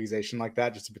makes an accusation like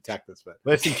that just to protect us. But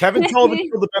listen, Kevin Sullivan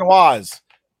killed the Benoits.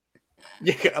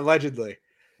 Yeah, allegedly.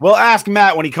 We'll ask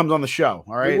Matt when he comes on the show.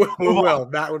 All right, we will.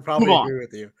 Matt would probably agree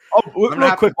with you.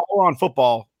 Real quick, while we're on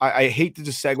football, I hate to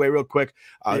just segue real quick.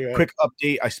 Quick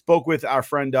update. I spoke with our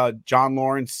friend John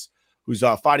Lawrence, who's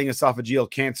fighting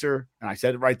esophageal cancer, and I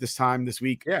said it right this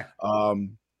week. Yeah.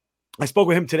 I spoke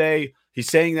with him today. He's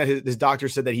saying that his doctor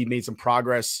said that he made some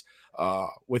progress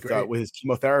with his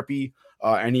chemotherapy,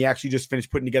 and he actually just finished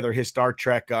putting together his Star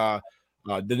Trek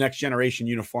the Next Generation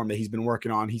uniform that he's been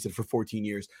working on. He said for 14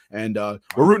 years, and we're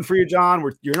rooting for you, John.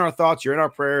 You're in our thoughts, you're in our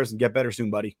prayers, and get better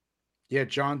soon, buddy. Yeah,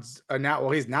 John's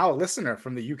he's now a listener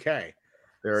from the UK.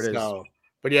 There it is.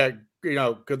 But yeah,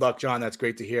 good luck, John. That's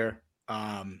great to hear.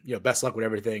 Best luck with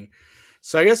everything.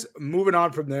 So I guess moving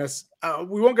on from this,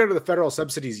 we won't go to the federal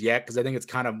subsidies yet because I think it's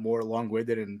kind of more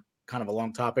long-winded and kind of a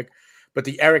long topic. But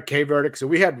the Eric K. verdict. So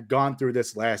we had gone through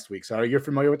this last week. So you're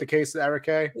familiar with the case of Eric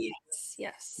K?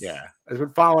 Yes. Yeah, I've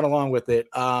been following along with it.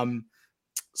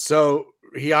 So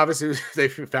he obviously they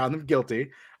found him guilty.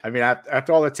 I mean,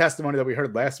 after all the testimony that we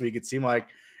heard last week, it seemed like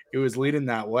it was leaning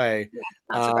that way.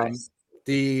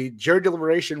 The jury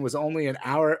deliberation was only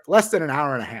less than an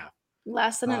hour and a half.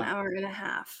 Less than an hour and a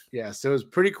half. Yeah, so it was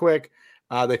pretty quick.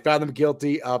 They found them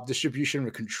guilty of distribution of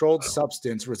a controlled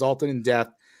substance resulting in death,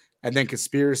 and then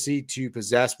conspiracy to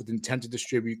possess with intent to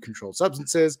distribute controlled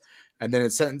substances. And then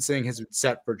his sentencing has been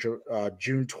set for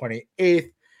June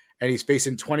 28th, and he's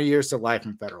facing 20 years to life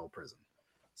in federal prison.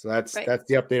 So that's the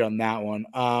update on that one.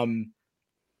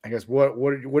 I guess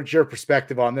what's your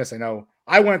perspective on this? I know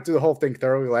I went through the whole thing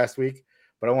thoroughly last week,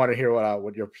 but I want to hear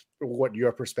what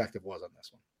your perspective was on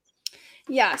this one.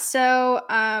 Yeah, so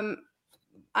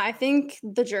I think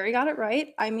the jury got it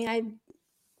right. I mean,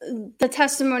 the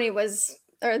testimony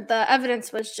the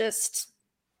evidence was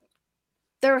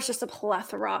there was just a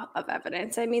plethora of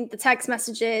evidence. I mean, the text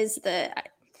messages,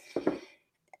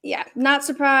 not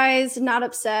surprised, not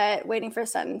upset, waiting for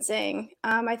sentencing.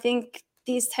 I think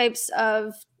these types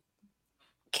of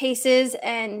cases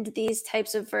and these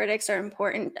types of verdicts are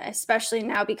important, especially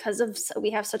now because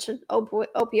we have such an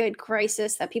opioid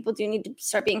crisis that people do need to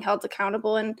start being held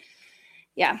accountable. And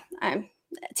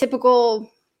typical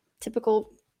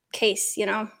case,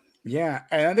 Yeah,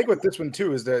 and I think with this one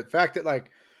too is the fact that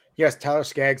yes, Tyler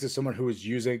Skaggs is someone who is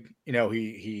using,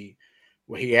 he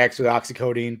acts with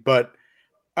oxycodone, but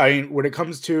I mean, when it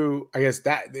comes to, I guess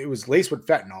that it was laced with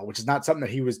fentanyl, which is not something that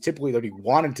he was typically that he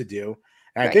wanted to do.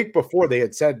 And I think before they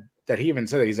had said that he even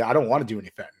said that he's I don't want to do any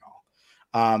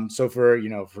fentanyl. So for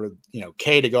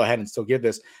Kay to go ahead and still give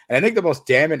this, and I think the most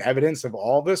damning evidence of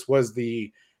all this was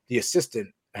the assistant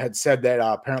had said that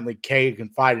apparently Kay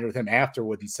confided with him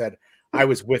afterwards and said, I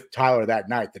was with Tyler that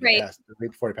night that he passed the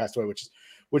week before he passed away, which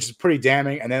is pretty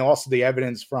damning. And then also the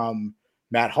evidence from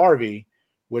Matt Harvey,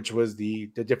 which was the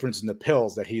difference in the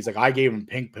pills that he's like, I gave him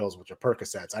pink pills, which are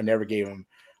Percocets. I never gave him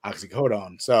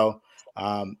oxycodone. So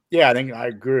I think I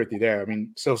agree with you there. I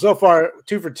mean, so far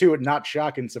 2 for 2 with not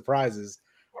shocking surprises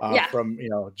from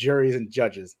juries and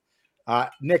judges.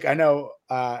 Nick, I know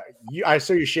I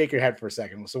saw you shake your head for a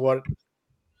second. So what?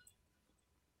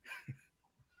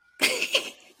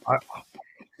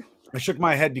 I shook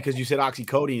my head because you said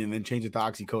oxycodone and then changed it to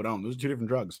oxycodone. Those are 2 different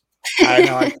drugs. I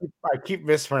know. I keep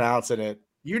mispronouncing it.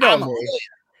 You know me.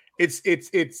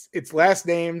 It's last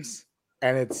names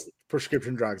and it's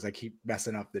prescription drugs. I keep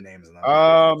messing up the names of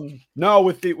them. No,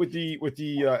 with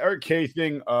the Eric Kay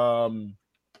thing, I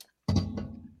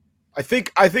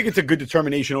think it's a good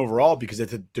determination overall because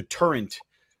it's a deterrent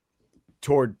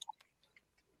toward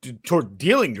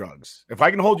dealing drugs. If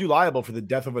I can hold you liable for the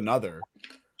death of another,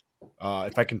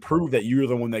 if I can prove that you're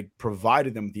the one that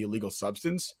provided them with the illegal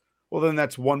substance, well, then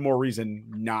that's one more reason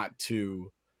not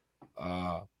to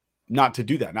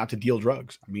do that, not to deal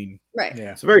drugs. I mean, right?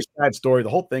 Yeah, it's a very sad story. The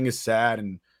whole thing is sad,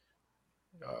 and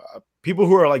people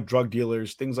who are like drug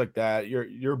dealers, things like that,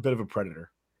 you're a bit of a predator.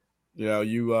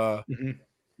 You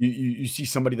see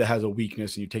somebody that has a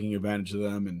weakness, and you're taking advantage of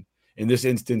them. And in this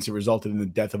instance, it resulted in the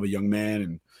death of a young man,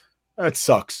 and that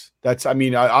sucks.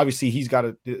 Obviously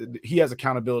he has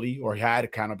accountability, or he had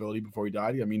accountability before he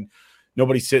died. I mean,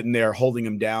 nobody's sitting there holding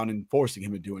him down and forcing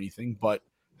him to do anything. But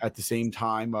at the same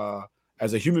time,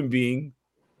 as a human being,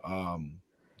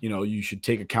 you should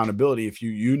take accountability. If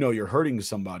you know you're hurting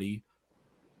somebody,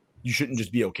 you shouldn't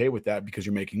just be okay with that because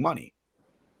you're making money.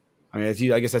 I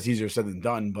mean, I guess that's easier said than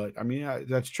done, but I mean,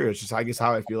 that's true. It's just, I guess,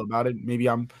 how I feel about it. Maybe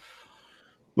I'm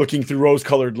looking through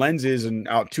rose-colored lenses and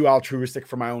too altruistic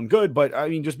for my own good. But I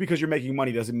mean, just because you're making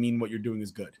money doesn't mean what you're doing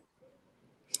is good.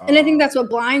 And I think that's what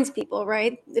blinds people,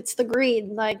 right? It's the greed.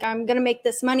 Like, I'm going to make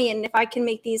this money, and if I can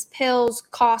make these pills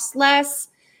cost less,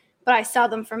 but I sell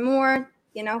them for more,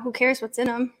 who cares what's in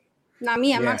them? Not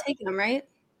me. I'm not taking them, right?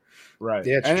 Right.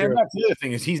 Yeah, and that's the other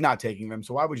thing is he's not taking them,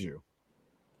 so why would you?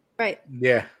 Right.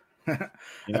 Yeah.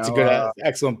 That's a good,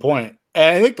 excellent point.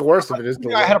 And I think the worst of it is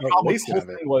I had a problem with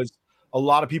it was a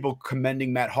lot of people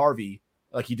commending Matt Harvey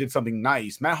like he did something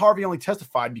nice. Matt Harvey only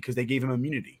testified because they gave him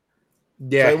immunity.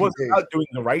 Yeah, so it wasn't about doing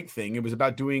the right thing. It was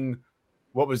about doing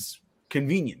what was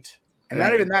convenient. And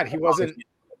not even that, he wasn't.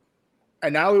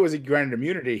 And not only was he granted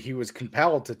immunity, he was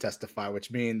compelled to testify,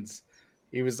 which means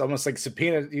he was almost like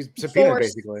subpoenaed. He's subpoenaed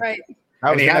basically, right?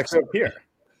 And he has to appear.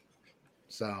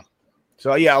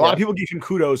 So yeah, a lot of people give him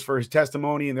kudos for his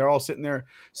testimony, and they're all sitting there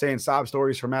saying sob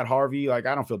stories for Matt Harvey. Like,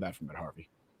 I don't feel bad for Matt Harvey.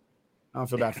 I don't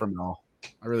feel bad for him at all.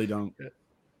 I really don't.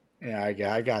 Yeah,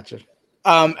 I got you.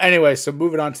 Anyway, so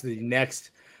moving on to the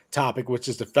next topic, which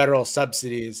is the federal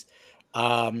subsidies.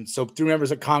 So 3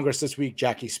 members of Congress this week: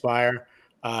 Jackie Spire,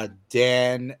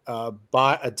 Don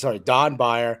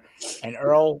Beyer, and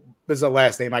Earl. This is a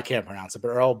last name I can't pronounce it, but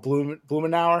Earl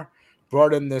Blumenauer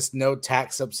brought in this no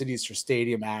tax subsidies for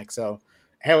stadium act. So,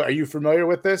 Haley, are you familiar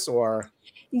with this or?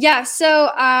 Yeah.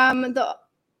 So the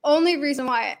only reason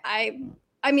why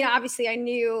I mean, obviously I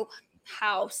knew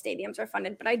how stadiums are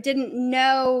funded, but I didn't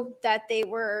know that they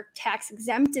were tax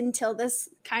exempt until this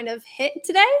kind of hit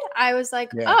today. I was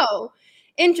like, oh,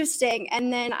 interesting.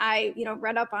 And then I,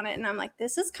 read up on it and I'm like,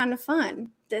 this is kind of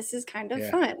fun. This is kind of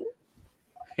fun.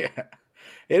 Yeah,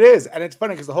 it is. And it's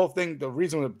funny because the whole thing, the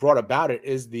reason we brought about it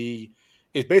is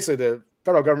basically the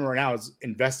federal government right now is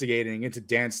investigating into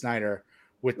Dan Snyder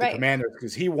with the Commanders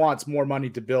because he wants more money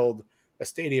to build a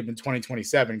stadium in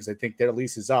 2027 because I think their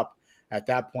lease is up at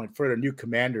that point for the new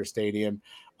Commander Stadium.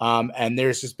 And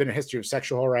there's just been a history of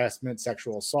sexual harassment,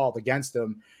 sexual assault against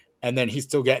him. And then he's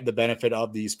still getting the benefit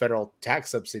of these federal tax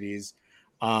subsidies,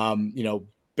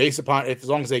 based upon as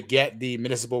long as they get the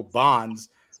municipal bonds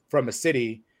from a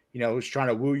city, who's trying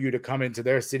to woo you to come into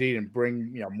their city and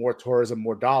bring, more tourism,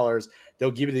 more dollars.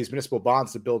 They'll give you these municipal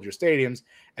bonds to build your stadiums,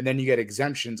 and then you get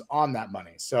exemptions on that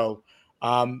money. So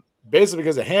basically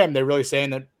because of him, they're really saying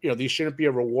that, these shouldn't be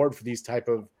a reward for these type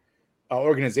of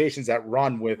organizations that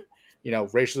run with,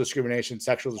 racial discrimination,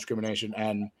 sexual discrimination,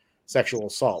 and sexual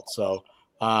assault. So,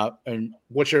 and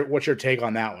what's your take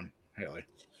on that one, Haley?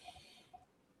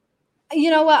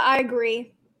 You know what? I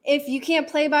agree. If you can't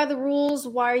play by the rules,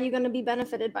 why are you going to be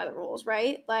benefited by the rules,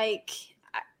 right? Like,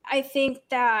 I think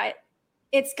that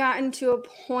it's gotten to a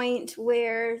point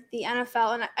where the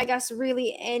NFL and I guess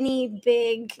really any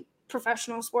big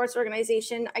professional sports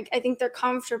organization. I think they're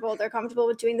comfortable. They're comfortable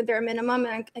with doing the bare minimum,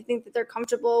 and I think that they're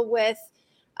comfortable with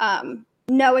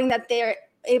knowing that they're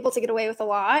able to get away with a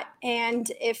lot.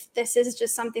 And if this is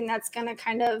just something that's going to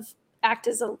kind of act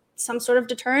as some sort of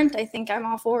deterrent, I think I'm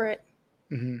all for it.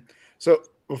 Mm-hmm. So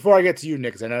before I get to you,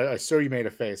 Nick, 'cause I saw you made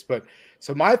a face, but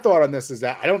so my thought on this is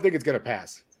that I don't think it's going to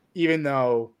pass, even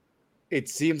though it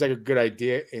seems like a good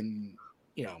idea in,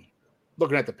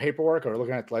 looking at the paperwork or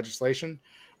looking at the legislation.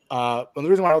 But the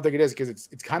reason why I don't think it is because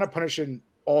it's kind of punishing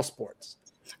all sports,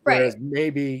 whereas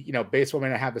maybe baseball may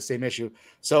not have the same issue.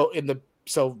 So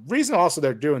reason also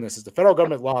they're doing this is the federal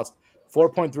government lost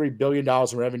 $4.3 billion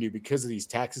in revenue because of these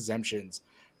tax exemptions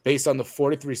based on the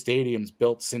 43 stadiums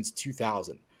built since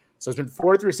 2000. So it's been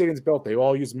 43 stadiums built. They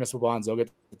all use municipal bonds. They'll get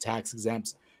the tax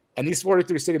exempts. And these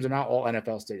 43 stadiums are not all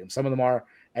NFL stadiums. Some of them are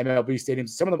MLB stadiums.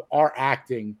 Some of them are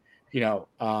acting,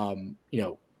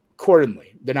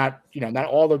 accordingly. They're not, not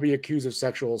all they'll be accused of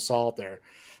sexual assault or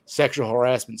sexual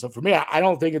harassment. So for me, I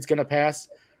don't think it's going to pass.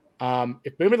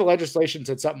 If maybe the legislation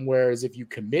said something whereas if you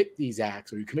commit these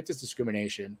acts or you commit this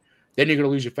discrimination, then you're going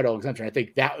to lose your federal exemption. I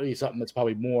think that would be something that's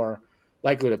probably more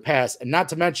likely to pass. And not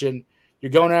to mention, you're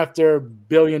going after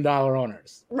billion-dollar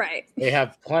owners. Right. They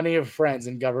have plenty of friends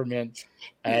in government.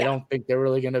 And I don't think they're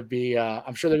really going to be,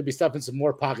 I'm sure they're going to be stuffing some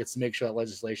more pockets to make sure that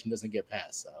legislation doesn't get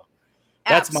passed. So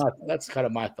that's kind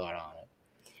of my thought on it.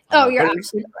 Oh, you're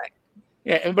absolutely right.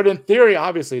 Yeah. But in theory,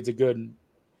 obviously it's a good,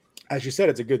 as you said,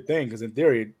 it's a good thing because in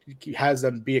theory it has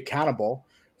them be accountable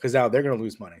because now they're going to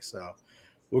lose money. So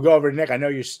we'll go over to Nick. I know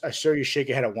I'm sure you shake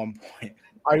your head at one point.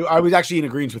 I was actually in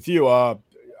agreement with you.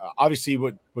 Obviously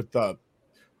with the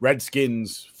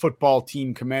Redskins football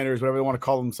team commanders, whatever they want to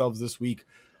call themselves this week,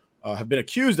 have been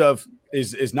accused of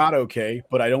is not okay.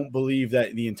 But I don't believe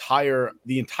that the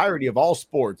entirety of all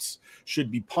sports should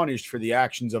be punished for the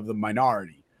actions of the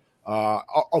minority.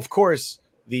 Of course,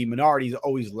 the minority is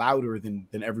always louder than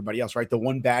everybody else, right? The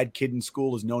one bad kid in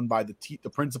school is known by the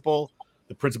principal.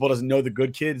 The principal doesn't know the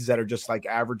good kids that are just like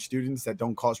average students that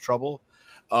don't cause trouble.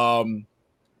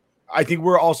 I think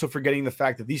we're also forgetting the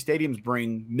fact that these stadiums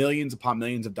bring millions upon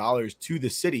millions of dollars to the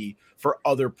city for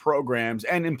other programs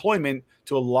and employment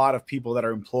to a lot of people that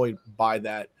are employed by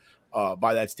that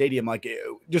stadium. Like,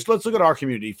 just let's look at our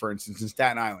community, for instance, in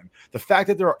Staten Island. The fact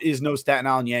that there is no Staten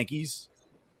Island Yankees,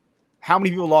 how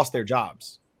many people lost their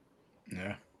jobs?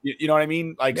 Yeah. You know what I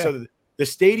mean? Like, so the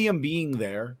stadium being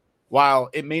there, while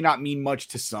it may not mean much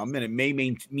to some, and it may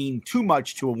mean too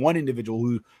much to one individual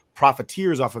who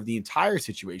profiteers off of the entire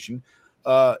situation,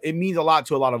 it means a lot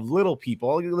to a lot of little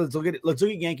people. Let's look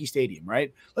at Yankee Stadium,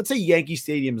 right? Let's say Yankee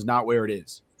Stadium is not where it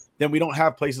is. Then we don't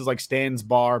have places like Stan's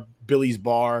Bar, Billy's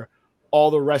Bar,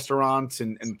 all the restaurants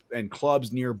and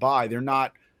clubs nearby. They're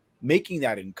not making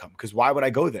that income because why would I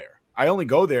go there? I only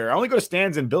go to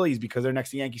Stan's and Billy's because they're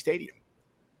next to Yankee Stadium.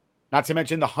 Not to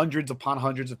mention the hundreds upon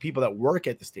hundreds of people that work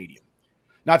at the stadium.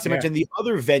 Not to mention the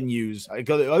other venues,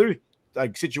 the other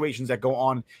situations that go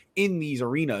on in these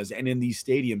arenas and in these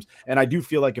stadiums. And I do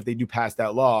feel like if they do pass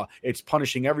that law, it's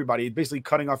punishing everybody. It's basically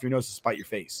cutting off your nose to spite your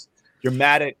face. You're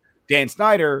mad at Dan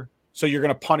Snyder, so you're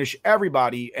going to punish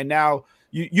everybody. And now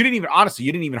you didn't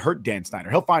even hurt Dan Snyder.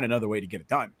 He'll find another way to get it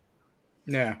done.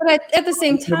 Yeah. But at the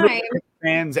same time,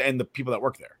 fans and the people that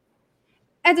work there.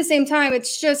 At the same time,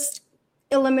 it's just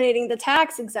eliminating the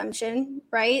tax exemption,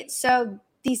 right? So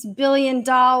these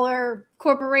billion-dollar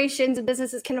corporations and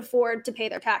businesses can afford to pay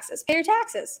their taxes. Pay your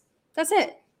taxes. That's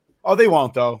it. Oh, they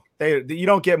won't, though. You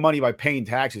don't get money by paying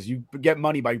taxes. You get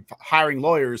money by hiring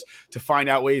lawyers to find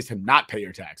out ways to not pay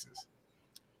your taxes.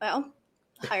 Well,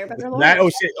 hire better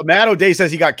lawyers. Matt O'Day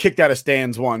says he got kicked out of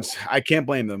Stan's once. I can't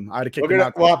blame them. I'd have kicked him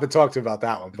out. We'll have to talk to him about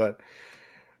that one. But,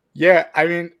 yeah, I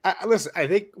mean, listen, I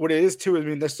think what it is, too, I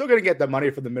mean, they're still going to get the money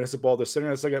from the municipal. They're still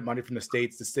going to get money from the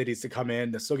states, the cities to come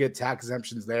in. They'll still get tax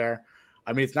exemptions there.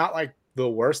 I mean, it's not like the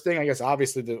worst thing. I guess,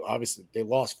 obviously, they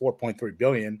lost $4.3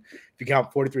 billion. If you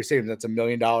count 43 stadiums, that's $1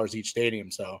 million each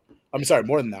stadium. So, I'm sorry,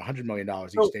 more than that, $100 million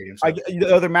each stadium. So.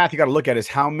 The other math you got to look at is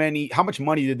how much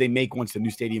money did they make once the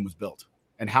new stadium was built?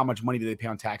 And how much money did they pay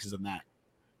on taxes on that?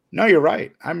 No, you're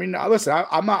right. I mean, listen,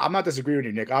 I'm not disagreeing with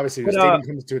you, Nick. Obviously, the stadium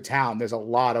comes to a town. There's a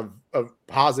lot of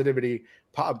positive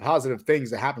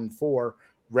things that happen for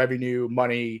revenue,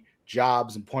 money,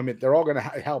 jobs, employment. They're all going to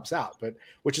helps out, but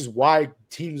which is why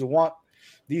teams want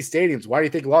these stadiums. Why do you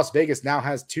think Las Vegas now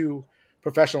has three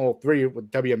with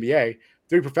WNBA,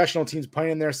 3 professional teams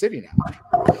playing in their city now?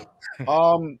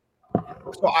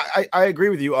 So I agree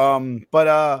with you.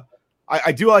 But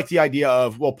I do like the idea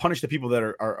of punish the people that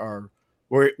are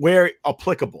where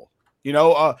applicable. You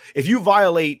know, if you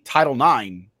violate Title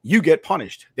IX, you get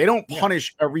punished. They don't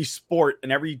punish every sport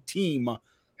and every team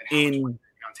in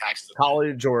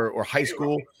college or high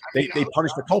school, they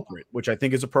punish the culprit, which I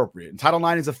think is appropriate. And Title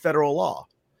IX is a federal law.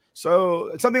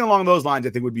 So something along those lines, I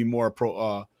think, would be more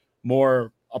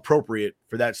appropriate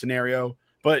for that scenario.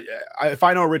 But if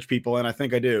I know rich people, and I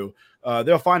think I do,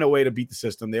 they'll find a way to beat the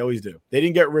system. They always do. They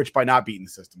didn't get rich by not beating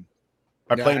the system,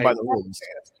 by playing by the rules.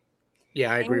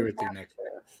 Yeah, I agree with you, Nick.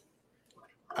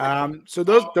 So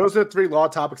those are the 3 law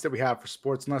topics that we have for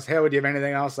sports. Unless, Haley, do you have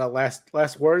anything else?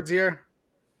 Last words here?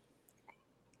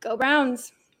 Go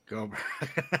Browns. Go.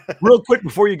 Real quick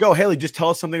before you go, Haley, just tell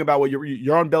us something about what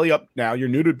you're on Belly Up now. You're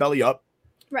new to Belly Up.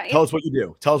 Right. Tell us what you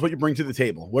do. Tell us what you bring to the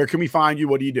table. Where can we find you?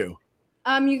 What do you do?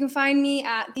 You can find me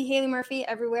at the Haley Murphy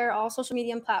everywhere, all social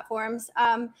media and platforms.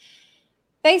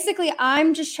 Basically,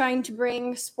 I'm just trying to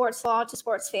bring sports law to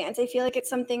sports fans. I feel like it's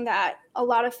something that a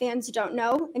lot of fans don't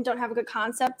know and don't have a good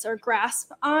concept or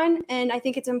grasp on. And I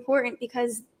think it's important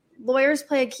because lawyers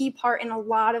play a key part in a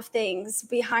lot of things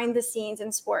behind the scenes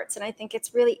in sports. And I think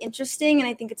it's really interesting and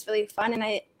I think it's really fun. And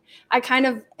I kind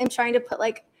of am trying to put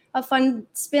like a fun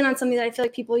spin on something that I feel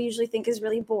like people usually think is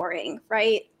really boring,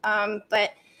 right?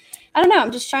 But I don't know.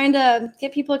 I'm just trying to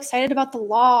get people excited about the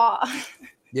law.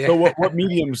 Yeah. So what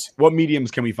mediums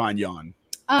can we find you on?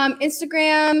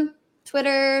 Instagram,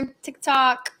 Twitter,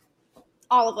 TikTok,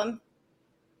 all of them.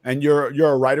 And you're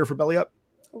a writer for Belly Up?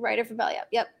 Writer for Belly Up,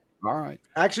 yep. All right.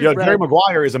 Actually, Jerry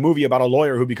Maguire is a movie about a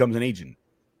lawyer who becomes an agent.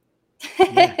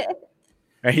 Yeah.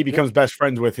 And he becomes best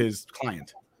friends with his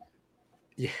client.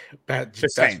 Yeah, best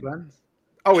friends.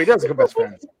 Oh, he does become best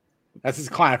friends. That's his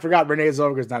client. I forgot Renee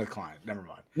Zellweger is not his client. Never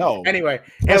mind. No. Anyway,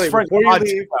 Haley, before you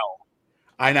leave,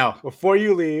 I know. Before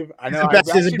you leave, I know.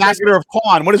 He's ambassador of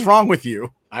Quan. What is wrong with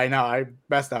you? I know. I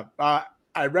messed up.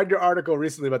 I read your article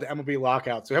recently about the MLB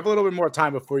lockout, so we have a little bit more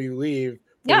time before you leave.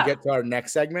 We get to our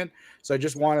next segment. So I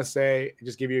just want to say,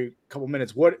 just give you a couple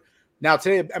minutes. Now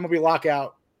today, the MLB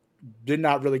lockout did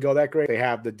not really go that great. They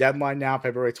have the deadline now,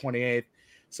 February 28th.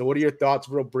 So what are your thoughts,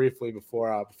 real briefly,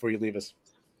 before you leave us?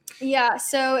 Yeah.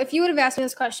 So if you would have asked me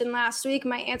this question last week,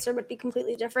 my answer would be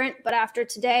completely different. But after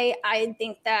today, I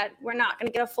think that we're not going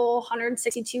to get a full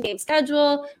 162 game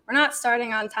schedule. We're not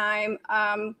starting on time.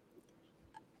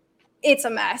 It's a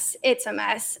mess. It's a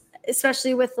mess,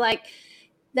 especially with like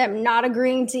them not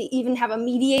agreeing to even have a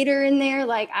mediator in there.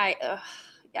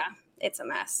 It's a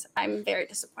mess. I'm very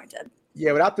disappointed.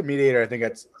 Yeah, without the mediator, I think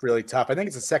that's really tough. I think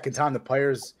it's the second time the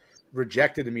players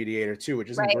rejected the mediator too, which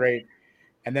isn't great.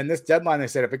 And then this deadline, they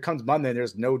said if it comes Monday and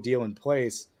there's no deal in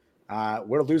place,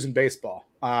 we're losing baseball.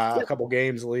 A couple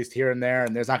games at least here and there,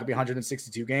 and there's not going to be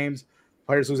 162 games.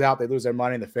 Players lose out, they lose their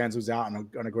money, and the fans lose out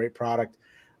on a great product.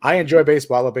 I enjoy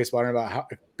baseball. I love baseball. I don't know about how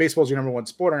if baseball's your number one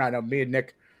sport or not. I know me and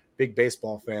Nick, big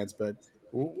baseball fans, but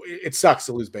it sucks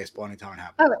to lose baseball anytime it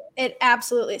happens. Oh, it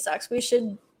absolutely sucks. We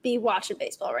should be watching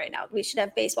baseball right now. We should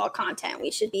have baseball content. We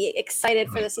should be excited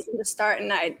for the season to start.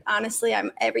 And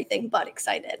I'm everything but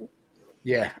excited.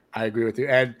 Yeah, I agree with you.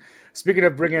 And speaking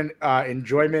of bringing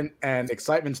enjoyment and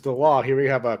excitement to the law, here we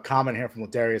have a comment here from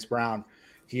Darius Brown.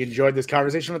 He enjoyed this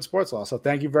conversation with sports law. So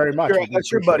thank you very much.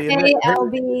 That's your buddy. Hey,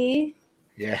 LB.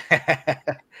 Yeah.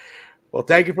 Well,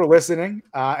 thank you for listening.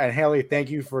 And Haley, thank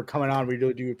you for coming on. We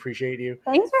really do appreciate you.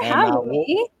 Thanks for having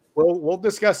me. We'll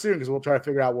discuss soon because we'll try to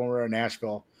figure out when we're in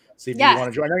Nashville. See if you want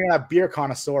to join. I know you're not a beer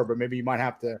connoisseur, but maybe you might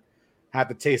have to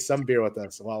taste some beer with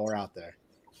us while we're out there.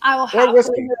 I will have to do it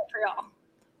for y'all.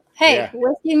 Hey,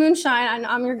 whiskey moonshine,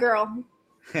 I'm your girl.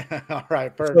 All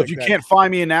right, perfect. So if you can't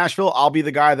find me in Nashville, I'll be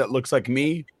the guy that looks like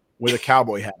me with a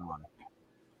cowboy hat on.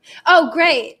 Oh,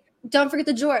 great. Don't forget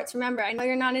the jorts. Remember, I know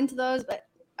you're not into those, but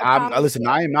listen,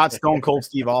 I am not Stone Cold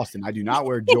Steve Austin. I do not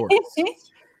wear jorts.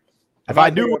 If I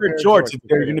do wear jorts,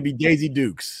 they're going to be Daisy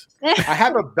Dukes. I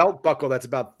have a belt buckle that's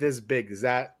about this big. Is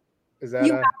that? You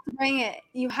have to bring it.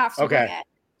 You have to bring it.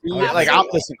 Yeah, like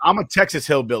I'm a Texas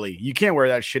hillbilly. You can't wear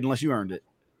that shit unless you earned it.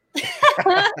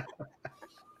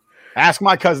 Ask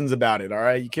my cousins about it. All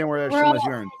right, you can't wear that shit unless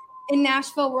you earned it. In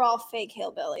Nashville, we're all fake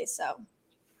hillbillies. So,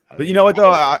 but you know what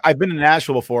though? I've been in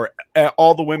Nashville before.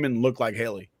 All the women look like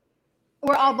Haley.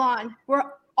 We're all blonde.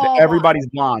 Everybody's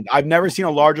blonde. I've never seen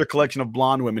a larger collection of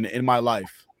blonde women in my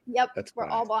life. Yep, we're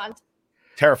all blonde.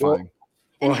 Terrifying.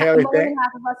 And Haley, more than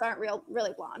half of us aren't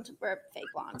really blonde. We're fake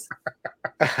blondes.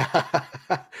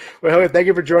 Well, Haley, thank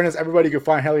you for joining us. Everybody, you can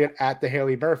find Haley at the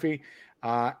Haley Murphy,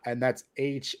 and that's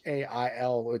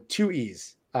HAIL with 2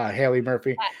 E's, Haley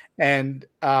Murphy. And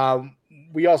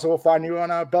we also will find you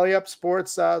on Belly Up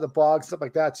Sports, the blog, stuff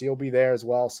like that. So you'll be there as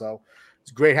well. So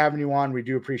it's great having you on. We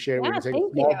do appreciate it. We're going to take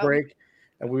a small break,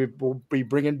 and we will be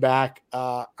bringing back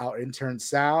our intern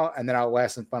Sal, and then our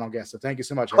last and final guest. So thank you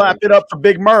so much. Clap it up for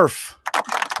Big Murph.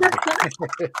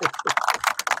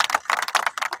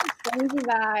 Thank you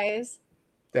guys.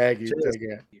 Thank you. Take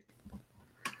care.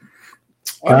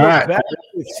 All right. Back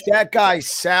with Stat Guy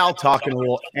Sal talking a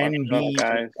little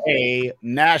NBA,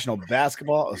 National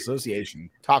Basketball Association.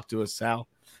 Talk to us, Sal.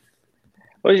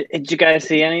 Well, did you guys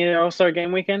see any of the All-Star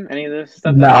Game weekend? Any of this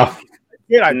stuff? No.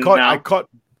 Yeah, I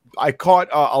caught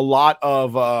a lot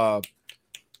of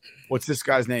what's this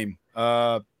guy's name?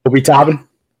 Obi Toppin?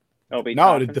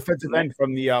 The defensive end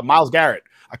from the Myles Garrett.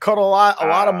 I caught a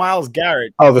lot of Myles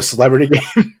Garrett. Oh, the celebrity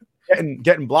game.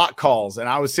 Getting block calls, and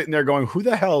I was sitting there going, "Who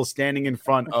the hell is standing in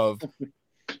front of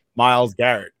Myles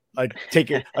Garrett? Like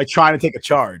trying to take a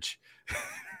charge."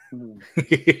 No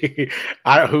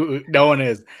one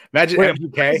is. Imagine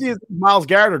MGK. Is Myles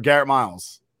Garrett or Garrett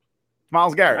Miles?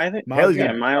 Myles Garrett. I think Myles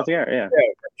Garrett. Yeah.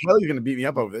 Haley's gonna beat me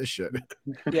up over this shit.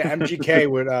 Yeah, MGK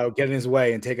would get in his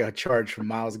way and take a charge from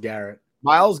Myles Garrett.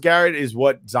 Myles Garrett is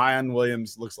what Zion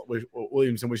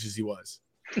Williamson wishes he was.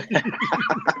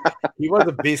 He was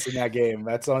a beast in that game.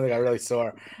 That's the only thing I really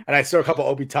saw. And I saw a couple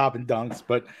Obi Toppin dunks,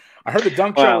 but I heard the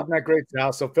dunk show wasn't that great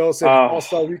now. So Phil said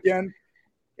All-Star Weekend.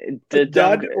 The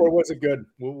dud, or was it good?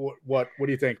 What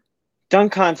do you think?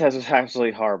 Dunk contest was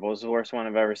absolutely horrible. It was the worst one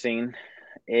I've ever seen.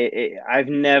 I've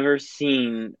never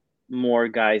seen more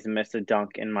guys miss a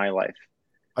dunk in my life.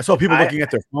 I saw people looking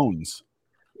at their phones.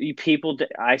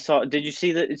 I saw. Did you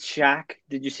see it's Shaq?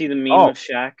 Did you see the meme of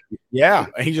Shaq? Yeah,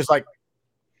 and he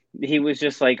was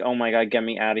just like, "Oh my God, get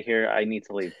me out of here! I need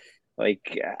to leave."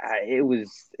 Like it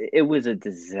was a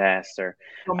disaster.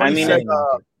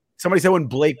 Somebody said when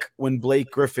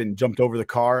Blake Griffin jumped over the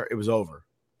car, it was over.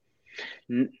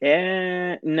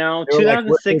 No,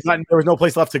 2006. There was no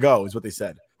place left to go, is what they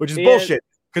said, which is bullshit.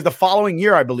 Because the following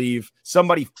year, I believe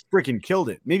somebody freaking killed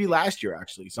it. Maybe last year,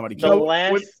 actually, somebody killed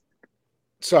it.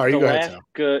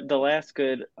 The last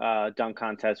good dunk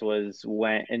contest was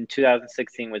when in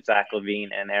 2016 with Zach LaVine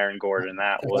and Aaron Gordon.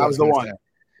 That was the one.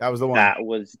 That was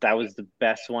the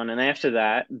best one. And after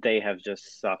that, they have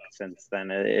just sucked since then.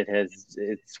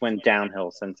 It's went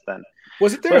downhill since then.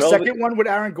 Was it there a second one with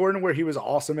Aaron Gordon where he was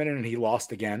awesome in it and he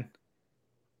lost again?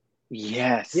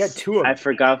 Yes, he had two of them. I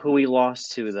forgot who he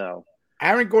lost to though.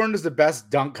 Aaron Gordon is the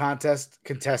best dunk contest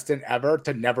contestant ever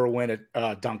to never win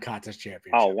a dunk contest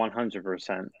championship. Oh,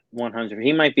 100%. 100%.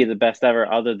 He might be the best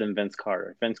ever other than Vince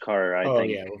Carter. Vince Carter, I think. Oh,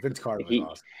 yeah. Well, Vince Carter was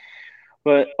awesome.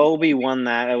 But Obi won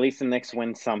that. At least the Knicks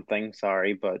win something.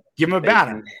 Sorry, but give him a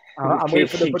banner. I'm waiting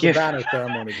for them to put the banner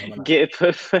ceremony.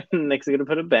 Knicks are going to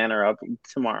put a banner up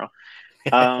tomorrow.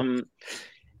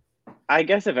 I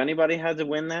guess if anybody had to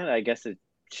win that, I guess it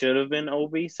should have been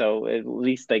Obi. So at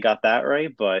least they got that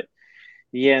right. But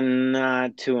yeah,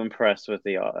 not too impressed with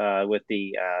the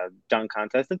dunk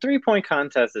contest. The 3-point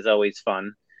contest is always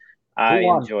fun. I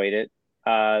enjoyed it.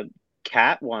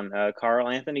 Cat won. Karl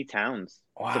Anthony Towns.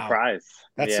 Wow. Surprise.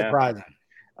 That's surprising.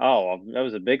 Oh, that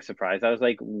was a big surprise. I was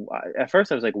like, at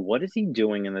first I was like, what is he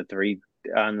doing in the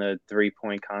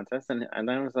 3-point contest? And then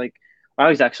I was like, wow,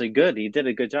 he's actually good. He did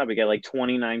a good job. He got like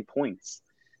 29 points.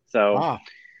 So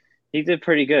he did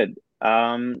pretty good.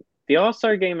 The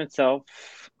All-Star game itself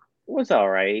was all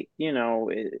right. You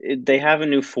know, they have a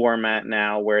new format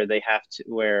now where they have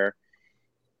to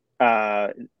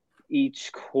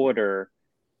each quarter,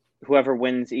 whoever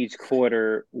wins each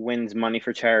quarter wins money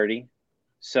for charity.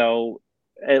 So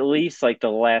at least like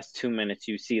the last 2 minutes,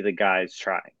 you see the guys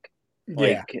trying.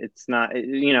 Like it's not,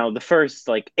 the first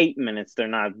like 8 minutes,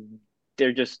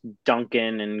 they're just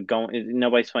dunking and going.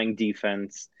 Nobody's playing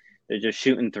defense. They're just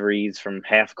shooting threes from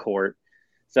half court.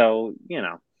 So,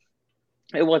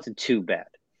 it wasn't too bad.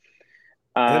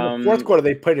 And in the fourth quarter,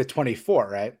 they played at 24,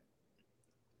 right?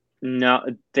 No,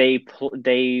 they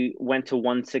went to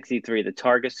 163. The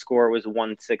target score was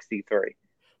 163.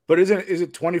 But is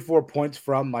it 24 points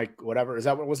from like whatever?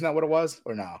 Wasn't that what it was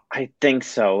or no? I think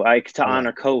so.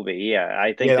 Honor Kobe. Yeah,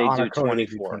 I think they do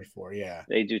 24. Yeah,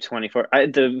 they do 24.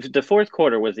 The fourth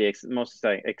quarter was the most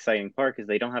exciting part because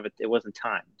they don't have it. It wasn't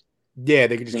timed. Yeah,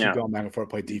 they could just keep going back and forth,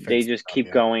 play defense. They just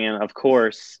keep going, and of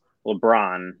course,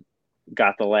 LeBron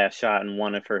got the last shot and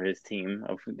won it for his team.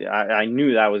 I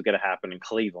knew that was going to happen in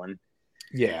Cleveland.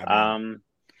 Yeah.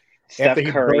 Steph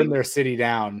After Curry burned their city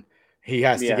down, he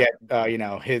has to get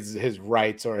his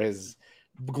rights or his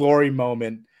glory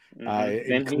moment.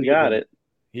 And he got it.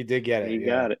 He did get it. He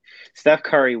got it. Steph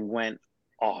Curry went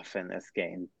off in this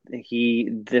game. He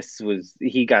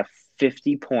got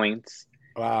 50 points.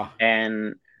 Wow.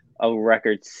 And a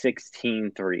record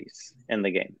 16 threes in the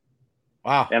game.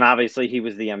 Wow. And obviously he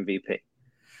was the MVP.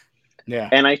 Yeah.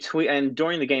 And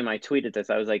during the game I tweeted this.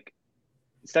 I was like,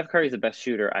 Steph Curry's the best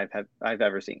shooter I've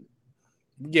ever seen.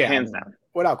 Yeah. Hands down.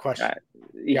 Without question.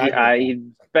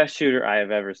 Best shooter I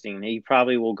have ever seen. He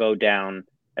probably will go down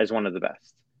as one of the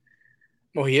best.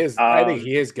 Well, he is. I think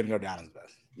he is going to go down as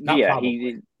best. Not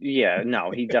probably.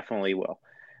 He definitely will.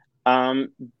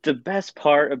 The best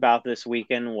part about this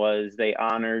weekend was they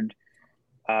honored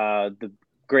the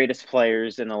greatest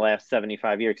players in the last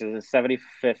 75 years. It's the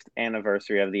 75th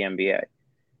anniversary of the NBA.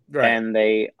 Right. And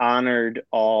they honored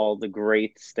all the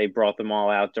greats. They brought them all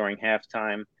out during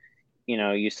halftime. You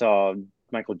know, you saw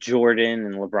Michael Jordan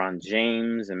and LeBron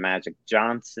James and Magic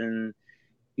Johnson,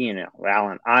 you know,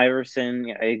 Allen Iverson.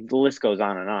 The list goes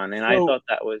on. And I thought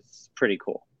that was pretty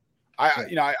cool.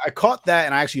 I caught that,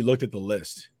 and I actually looked at the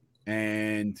list,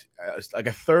 and like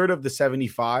a third of the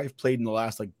 75 played in the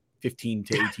last like 15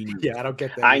 to 18 years. Yeah, I don't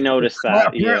get that. I noticed that.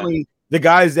 Apparently, the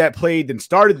guys that played and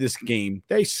started this game,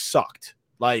 they sucked.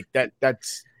 Like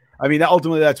that's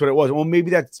ultimately that's what it was. Well, maybe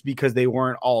that's because they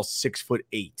weren't all 6'8".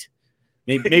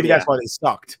 Maybe that's why they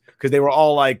sucked, because they were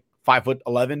all like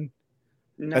 5'11".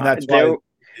 No, and that's why,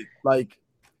 like,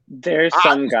 there's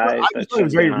some guys that are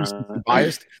very recently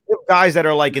biased. There are guys that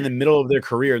are like in the middle of their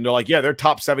career, and they're like, yeah, they're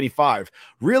top 75.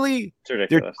 Really?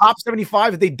 They're top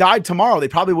 75. If they died tomorrow, they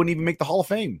probably wouldn't even make the Hall of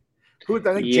Fame. I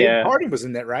think James Harden was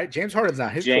in that, right? James Harden's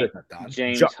not his career's not done.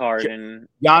 James Harden.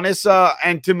 Giannis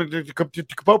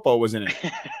Antetokounmpo was in it.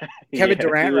 Kevin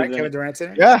Durant, right? Kevin Durant's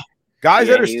in it? Yeah. Guys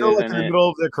that are still like in the middle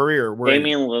of their career.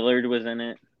 Damian Lillard was in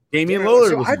it. Damian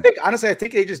Lillard was in it. I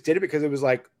think they just did it because it was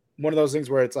like one of those things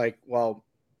where it's like, well,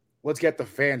 let's get the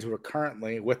fans who are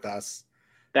currently with us.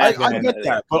 I get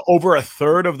that, but over a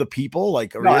third of the people,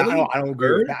 like, really? I don't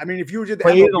agree with that. I mean, if you did the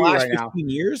MLB in the last right 15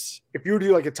 years, if you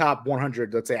do like a top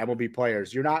 100, let's say MLB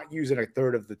players, you're not using a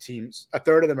third of the teams. A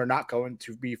third of them are not going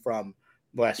to be from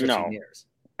the last 15 years.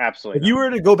 Absolutely. If you were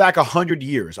to go back 100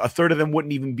 years, a third of them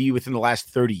wouldn't even be within the last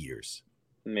 30 years.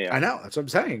 Yeah, I know. That's what I'm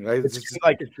saying. Like, it's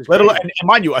let alone, and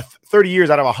mind you, 30 years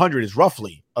out of 100 is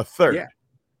roughly a third. Yeah.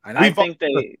 And I think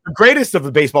the greatest of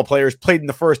the baseball players played in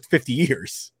the first 50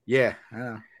 years. Yeah, I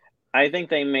know. I think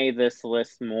they made this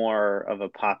list more of a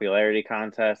popularity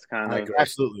contest, kind of.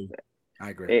 Absolutely,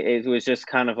 I agree. It was just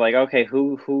kind of like, okay,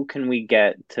 who can we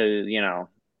get to,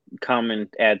 come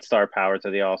and add star power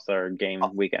to the All-Star game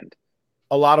weekend?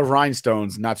 A lot of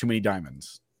rhinestones, not too many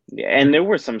diamonds. Yeah, and there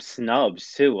were some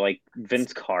snubs too, like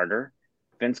Vince Carter.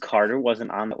 Vince Carter wasn't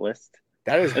on the list.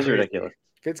 That's ridiculous.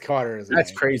 Vince Carter is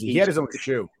crazy. He had his own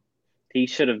shoe. He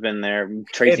should have been there.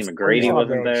 Tracy McGrady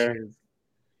wasn't there.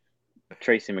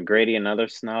 Tracy McGrady, another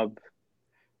snub.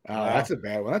 Oh, that's a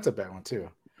bad one. That's a bad one too.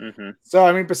 Mm-hmm. So,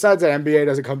 I mean, besides that, NBA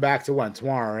doesn't come back to when?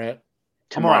 Tomorrow, right?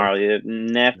 Tomorrow. The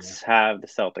Nets have the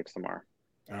Celtics tomorrow.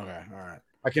 Okay, all right.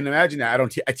 I can imagine that.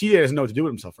 TJ doesn't know what to do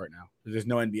with himself right now. There's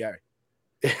no NBA.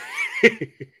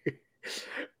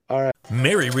 All right.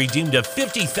 Mary redeemed a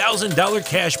 $50,000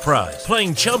 cash prize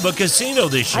playing Chumba Casino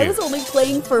this year. I was only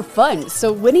playing for fun,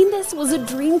 so winning this was a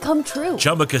dream come true.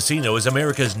 Chumba Casino is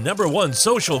America's #1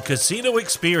 social casino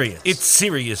experience. It's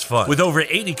serious fun. With over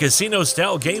 80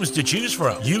 casino-style games to choose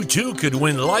from, you too could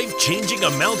win life-changing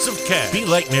amounts of cash. Be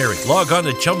like Mary. Log on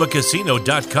to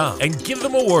ChumbaCasino.com and give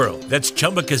them a whirl. That's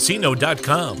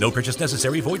ChumbaCasino.com. No purchase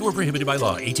necessary. Void where prohibited by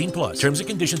law. 18+. Terms and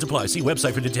conditions apply. See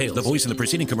website for details. The voice in the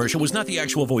preceding commercial was not the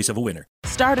actual voice of a winner.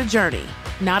 Start a journey,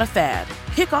 not a fad.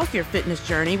 Kick off your fitness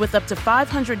journey with up to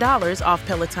 $500 off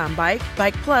Peloton Bike,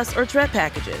 Bike Plus, or Tread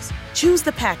packages. Choose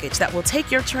the package that will take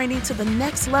your training to the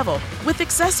next level with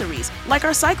accessories like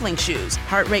our cycling shoes,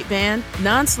 heart rate band,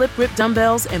 non-slip grip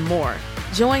dumbbells, and more.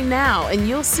 Join now and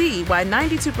you'll see why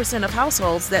 92% of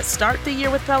households that start the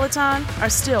year with Peloton are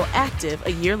still active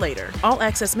a year later. All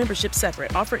access membership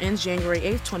separate. Offer ends January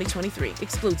 8th, 2023.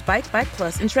 Excludes Bike, Bike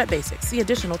Plus, and Tread Basics. See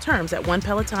additional terms at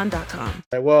onepeloton.com.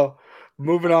 Well,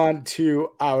 moving on to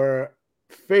our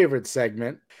favorite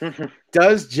segment.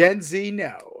 Does Gen Z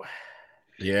know?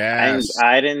 Yes.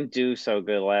 I didn't do so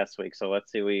good last week, so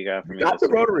let's see what you got for me. Got the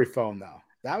rotary phone, though.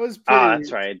 That was pretty,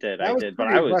 that's right. I did. But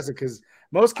I was impressive because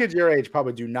most kids your age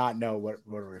probably do not know what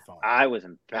rotary phone is. I was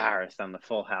embarrassed on the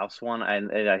Full House one. And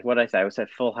what did I say? I said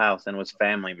Full House and it was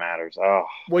Family Matters. Oh.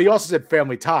 Well, you also said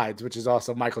Family Tides, which is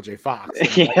also Michael J. Fox.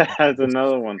 Yeah, that's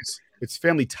another one. It's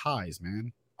Family Ties,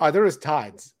 man. Oh, there is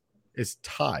Tides. It's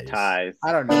Ties. Ties.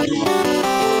 I don't know.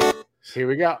 Here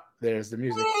we go. There's the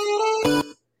music.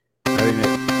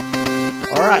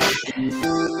 All right.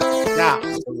 Now,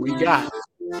 so we got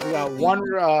one.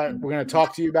 We're going to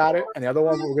talk to you about it, and the other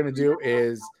one we're going to do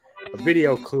is a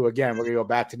video clue. Again, we're going to go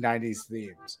back to 90s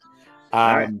themes.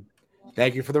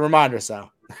 Thank you for the reminder,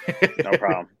 Sal. No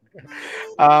problem.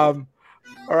 All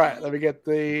right, let me get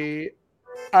the.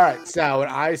 All right, Sal. When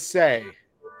I say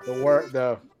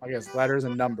the letters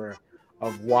and number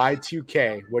of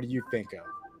Y2K, what do you think of?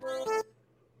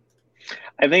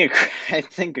 I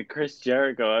think of Chris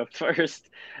Jericho at first.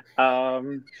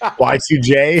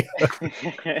 Y2J.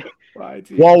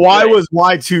 Well, why was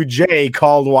Y2J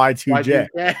called Y2J?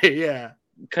 Yeah.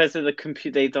 Because of the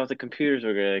computer, they thought the computers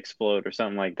were going to explode or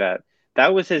something like that.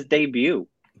 That was his debut.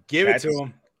 Give it to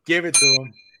him.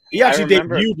 He actually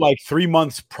debuted like 6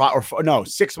 months prior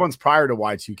to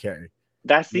Y2K.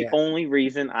 That's the only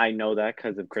reason I know that,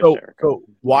 because of Chris Jericho. So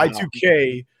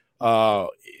Y2K,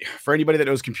 for anybody that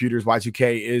knows computers,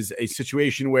 Y2K is a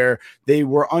situation where they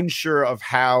were unsure of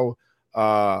how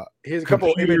here's a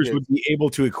couple computers images. would be able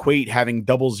to equate having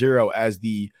 00 as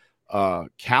the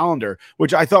calendar,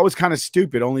 which I thought was kind of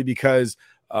stupid, only because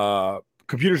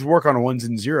computers work on ones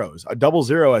and zeros. A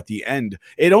 00 at the end,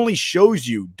 it only shows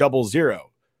you 00.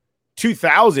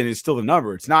 2000 is still the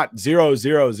number. It's not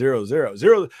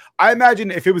 00000. I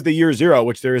imagine if it was the year 0,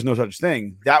 which there is no such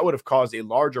thing, that would have caused a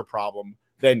larger problem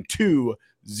than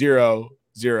 2000.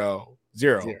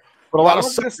 But a lot of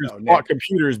suckers bought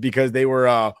computers because they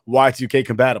were Y2K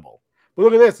compatible. But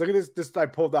look at this. Look at this. This I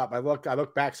pulled up. I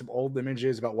look back some old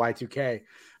images about Y2K.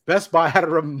 Best Buy had to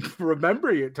remind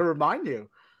you.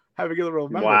 Have a good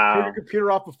remember. Wow. Turn your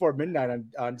computer off before midnight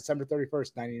on December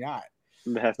 31st, 99.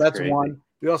 That's crazy. One.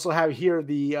 We also have here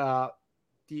the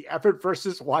effort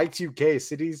versus Y2K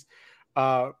cities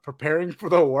preparing for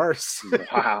the worst.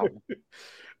 Wow.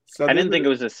 So I didn't think it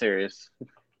was this serious.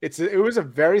 It was a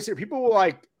very serious. People were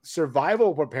like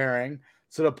survival preparing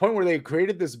to the point where they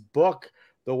created this book,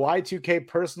 the Y2K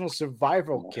Personal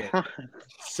Survival Kit.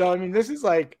 So I mean, this is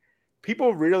like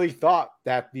people really thought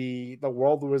that the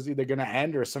world was either going to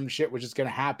end or some shit was just going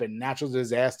to happen, natural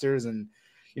disasters, and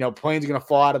planes are going to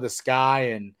fall out of the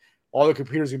sky and all the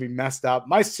computers are going to be messed up.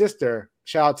 My sister,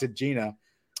 shout out to Gina,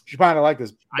 she probably don't like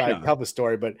this. I tell the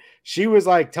story, but she was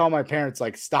like telling my parents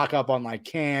like stock up on like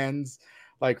cans,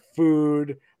 like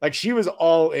food. Like she was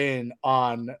all in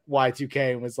on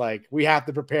Y2K and was like, we have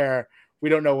to prepare. We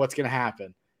don't know what's going to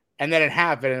happen. And then it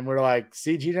happened. And we're like,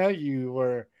 see, Gina, you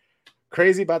were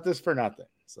crazy about this for nothing.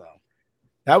 So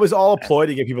that was all a ploy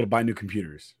to get people to buy new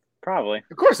computers. Probably.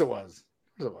 Of course it was.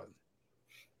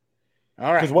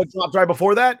 All right. Because what dropped right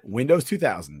before that? Windows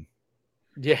 2000.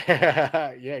 Yeah,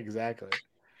 exactly.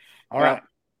 All right.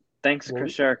 Thanks,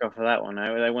 Chris Jericho, for that one.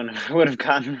 I would have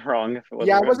gotten it wrong if it wasn't.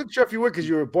 Yeah, I wasn't sure if you would because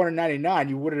you were born in 99.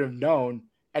 You wouldn't have known.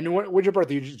 And when's your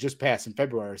birthday? You just passed in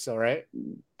February, so right?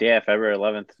 Yeah, February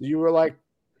 11th. You were like,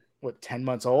 10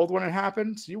 months old when it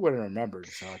happened? So you wouldn't remember.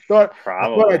 So I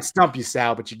thought I'd stump you,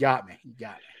 Sal, but you got me.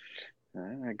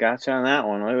 I got you on that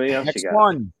one. What else Next you got?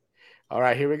 one. All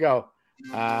right, here we go.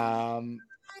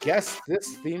 Guess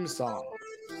this theme song.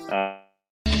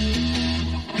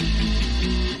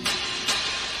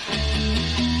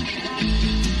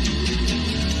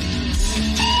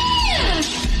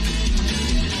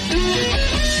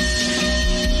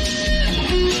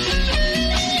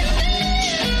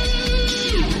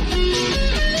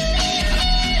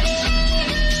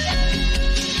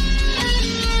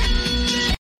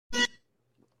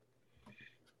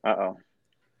 Uh-oh.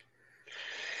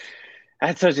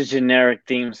 That's such a generic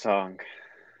theme song.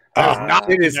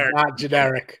 It is not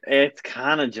generic. It's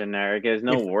kind of generic. There's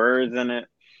no words in it.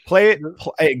 Play it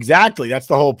exactly. That's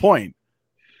the whole point.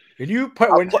 Can you put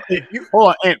hold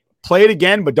on and play it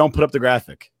again, but don't put up the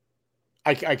graphic.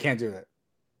 I can't do that.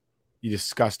 You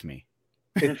disgust me.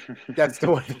 That's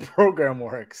the way the program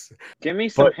works. Give me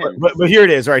some hints. But here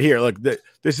it is, right here. Look,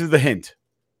 this is the hint.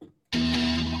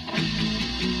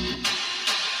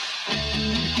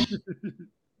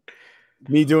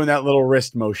 Me doing that little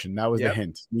wrist motion. That was the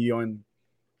hint. Me going.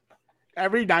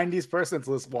 Every 90s person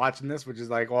that's watching this, which is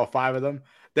like all 5 of them,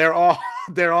 they're all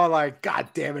like, God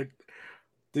damn it.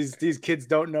 These kids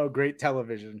don't know great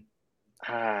television.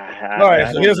 All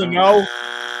right, so he doesn't know.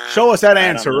 Show us that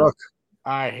answer, Rook.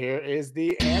 All right, here is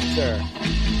the answer.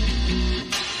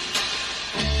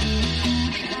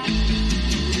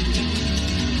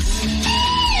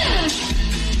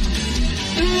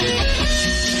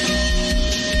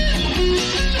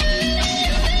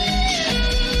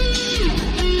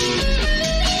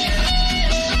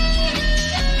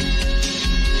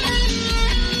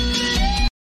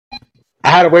 I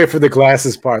had to wait for the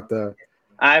glasses part, though.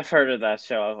 I've heard of that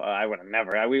show. I would have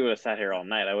never. We would have sat here all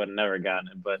night. I would have never gotten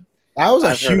it. But that was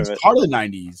a huge part of the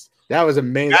 90s. That was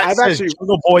amazing. I've actually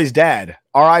Jungle Boy's dad,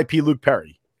 R.I.P. Luke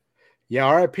Perry. Yeah,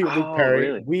 R.I.P. Luke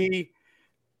Perry. Really?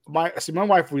 My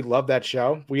wife, we loved that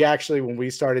show. We actually, when we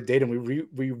started dating, we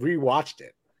rewatched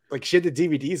it. Like she had the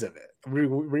DVDs of it. We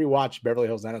rewatched Beverly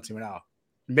Hills 90210.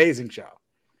 Amazing show.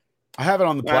 I have it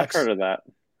on the Plex. I've heard of that.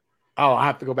 Oh, I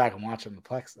have to go back and watch it on the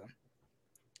Plex then.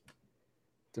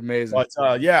 It's amazing.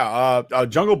 But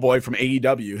Jungle Boy from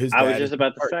AEW. His I was dad just is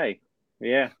about to hurt. say,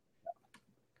 yeah.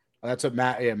 That's what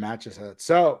Matt just said.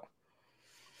 So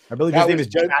I believe his name is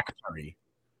Jack Perry.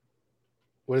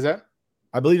 What is that?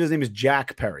 I believe his name is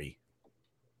Jack Perry.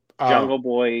 Jungle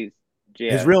Boy.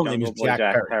 Yeah, his real name Jungle is Boy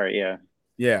Jack Perry. Yeah.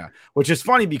 Yeah, which is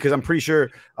funny because I'm pretty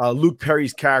sure Luke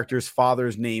Perry's character's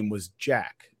father's name was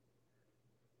Jack.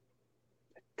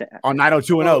 On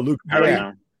 90210, Luke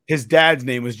Perry, his dad's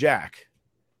name was Jack.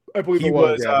 I believe he it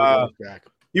was Jack.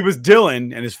 He was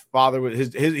Dylan, and his father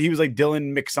was he was like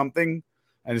Dylan McSomething,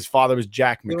 and his father was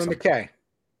Jack Dylan McSomething. McKay.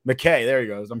 McKay, there he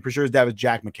goes. I'm pretty sure his dad was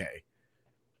Jack McKay.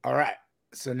 All right.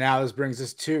 So now this brings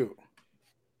us to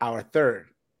our third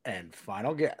and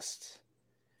final guest.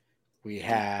 We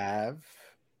have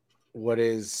what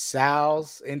is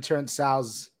Sal's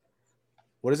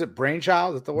what is it?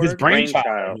 Brainchild? Is that the word? His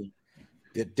brainchild.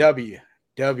 The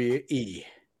WWE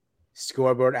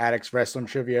Scoreboard Addicts Wrestling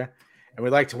Trivia. And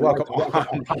we'd like to welcome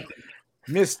on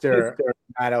Mr.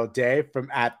 Matt O'Day from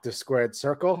At the Squared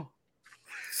Circle.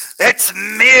 It's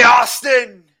me,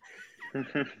 Austin.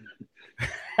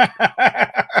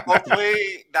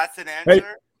 Hopefully that's an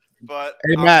answer. But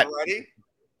hey, Matt. Ready?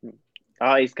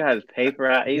 Oh, he's got his paper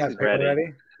out. He's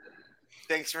ready.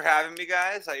 Thanks for having me,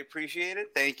 guys. I appreciate it.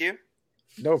 Thank you.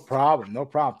 No problem. No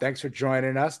problem. Thanks for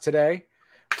joining us today.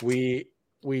 We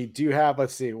do have,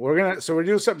 let's see, we're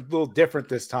doing something a little different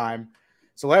this time.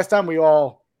 So last time we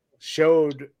all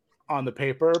showed on the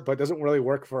paper, but it doesn't really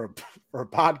work for a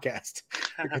podcast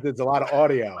because there's a lot of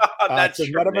audio. That's so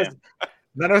true,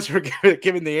 none of us were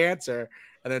given the answer,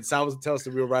 and then Sal was tell us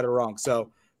if we were right or wrong.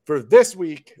 So for this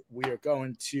week, we are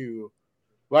going to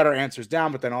write our answers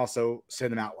down, but then also say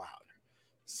them out loud.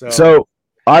 So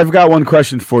I've got one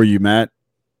question for you, Matt.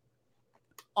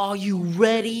 Are you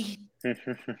ready?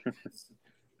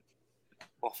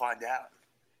 We'll find out.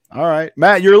 All right,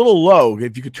 Matt, you're a little low.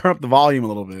 If you could turn up the volume a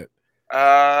little bit.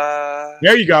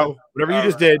 There you go. Whatever you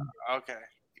just did. Okay.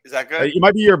 Is that good? It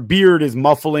might be your beard is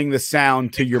muffling the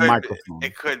sound to your microphone.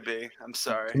 It could be. I'm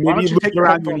sorry. Maybe you look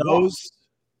around your nose.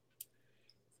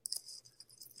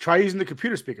 Try using the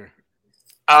computer speaker.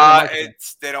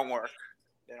 They don't work.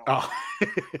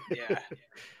 Yeah.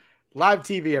 Live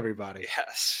TV, everybody.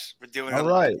 Yes, we're doing All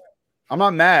right. I'm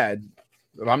not mad,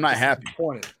 but I'm not happy.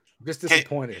 Disappointed. I'm just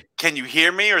disappointed. Can you hear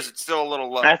me, or is it still a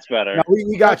little low? That's better. No,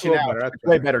 we got That's you a now. little better. That's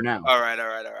way better now. All right.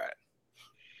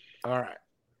 All right.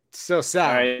 So, Sal,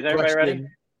 All right, is everybody ready?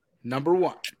 Number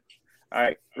one. All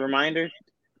right. Reminder: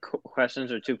 questions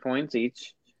are 2 points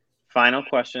each. Final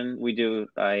question: we do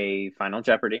a final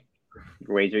Jeopardy.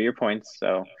 Wager your points.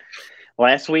 So,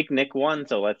 last week Nick won.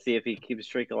 So let's see if he keeps the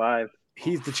streak alive.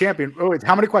 He's the champion. Oh, wait,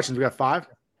 how many questions? We got 5?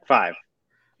 5.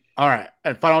 All right.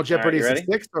 And Final Jeopardy All right, is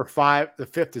the 6th or 5? The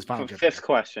 5th is Final Jeopardy. 5th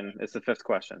question. It's the 5th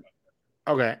question.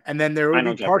 Okay. And then there will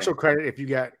Final be partial credit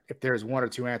if there's 1 or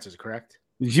 2 answers, correct?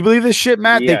 Did you believe this shit,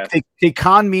 Matt? Yes. They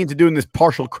conned me into doing this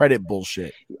partial credit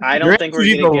bullshit. I don't Your think we're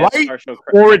answer's going to either get right partial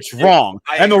credit. or it's wrong.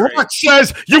 And the Rock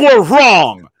says you are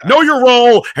wrong. Know your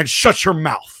role and shut your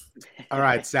mouth. All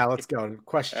right, Sal, let's go.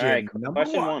 Question All right, number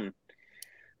question 1.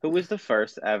 Who was the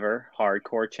first ever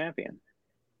hardcore champion?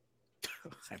 I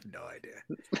have no idea.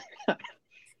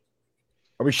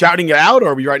 Are we shouting it out or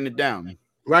are we writing it down?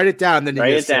 Write it down. Then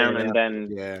Write it down and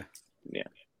then yeah. Is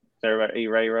everybody, are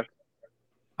you ready, Rook?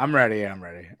 I'm ready. Yeah, I'm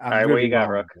ready. All right, what you got,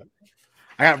 Rook?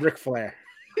 I got Ric Flair.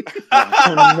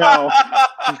 No.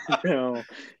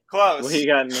 Close. What you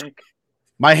got, Nick?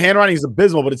 My handwriting is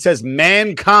abysmal, but it says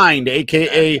Mankind,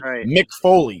 a.k.a. That's right. Mick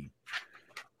Foley.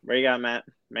 Where you got, Matt?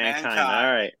 Mankind.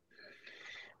 All right.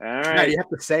 No, you have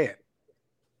to say it.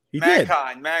 He did.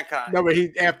 Mankind. No, but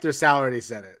after Sal already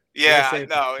said it. Yeah,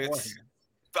 no,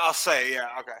 I'll say it. Yeah,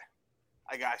 okay.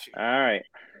 I got you. All right.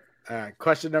 All right.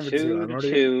 Question number 2. I'm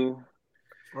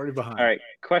already behind. All right.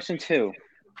 Question 2.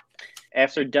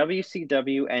 After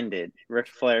WCW ended, Ric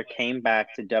Flair came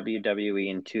back to WWE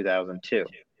in 2002.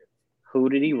 Who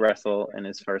did he wrestle in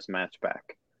his first match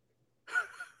back?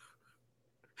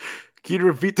 Can you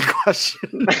repeat the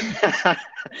question?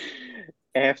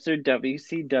 After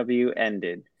WCW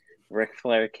ended, Ric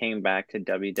Flair came back to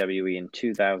WWE in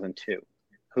 2002.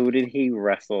 Who did he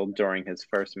wrestle during his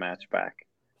first match back?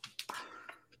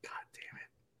 God damn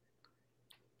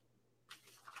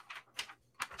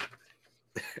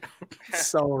it.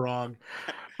 So wrong.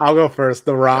 I'll go first.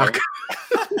 The Rock.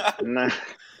 Nah.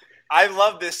 I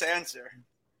love this answer.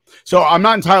 So I'm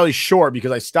not entirely sure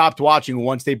because I stopped watching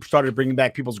once they started bringing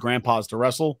back people's grandpas to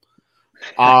wrestle.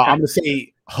 I'm going to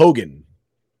say Hogan.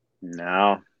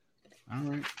 No. All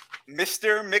right.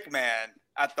 Mr. McMahon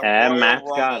at the Royal Matt's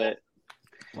Rumble. got it.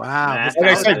 Wow. Like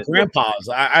I said, grandpas.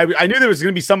 I knew there was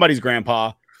going to be somebody's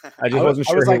grandpa. I just wasn't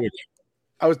sure who which.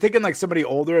 I was thinking like somebody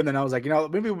older, and then I was like,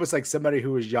 maybe it was like somebody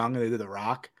who was young and they did The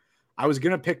Rock. I was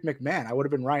gonna pick McMahon. I would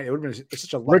have been right. It would have been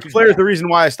such a Ric Flair is the reason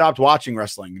why I stopped watching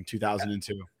wrestling in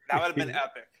 2002. That would have been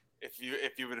epic if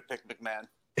you would have picked McMahon.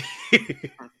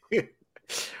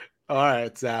 All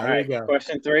right, Sal. Here we go.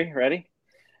 Question 3. Ready?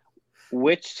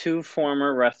 Which 2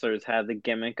 former wrestlers had the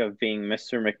gimmick of being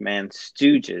Mr. McMahon's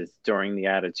stooges during the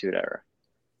Attitude Era?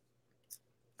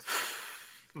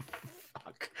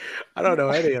 Fuck. I don't know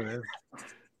any of it.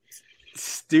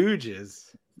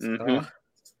 Stooges. Mm-hmm.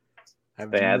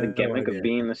 They had the gimmick of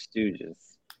being the Stooges.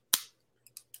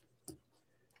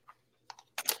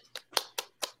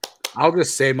 I'll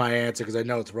just say my answer because I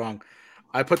know it's wrong.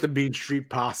 I put the Mean Street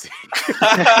Posse.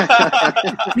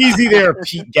 Easy there,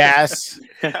 Pete Gas.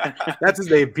 That's his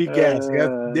name, Pete Gas.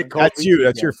 That's you.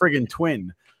 That's your friggin'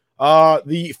 twin.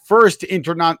 The first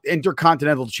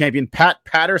Intercontinental Champion, Pat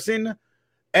Patterson,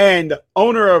 and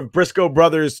owner of Briscoe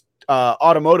Brothers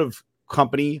Automotive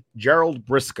Company, Gerald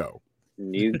Briscoe.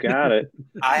 You got it.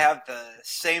 I have the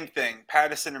same thing,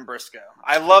 Patterson and Briscoe.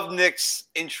 I love Nick's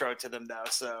intro to them, though,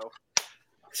 so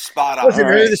spot on. Listen,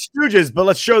 they're the Stooges, but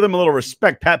let's show them a little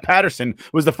respect. Pat Patterson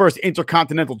was the first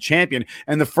Intercontinental Champion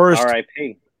and the first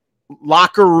R.I.P.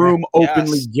 locker room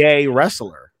openly gay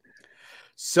wrestler.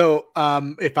 So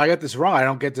if I got this wrong, I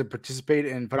don't get to participate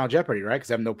in Final Jeopardy, right? Because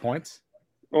I have no points.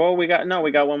 Well, we got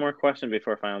one more question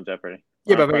before Final Jeopardy.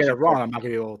 Yeah, but if I get it wrong, I'm not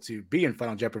going to be able to be in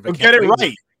Final Jeopardy. So get it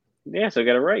right. Yeah, so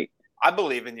get it right. I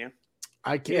believe in you.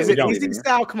 I can't. Is it easy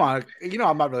style? Come on.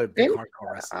 I'm not really a big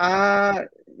hardcore wrestler.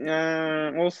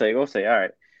 We'll see. All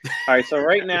right. So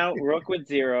right now, Rook with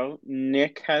 0,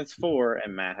 Nick has 4,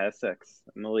 and Matt has 6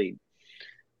 in the lead.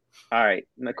 All right.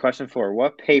 Question 4: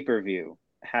 what pay-per-view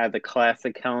had the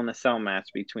classic Hell in a Cell match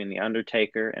between The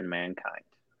Undertaker and Mankind?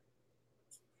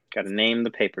 Got to name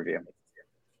the pay-per-view.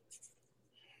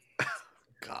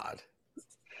 God.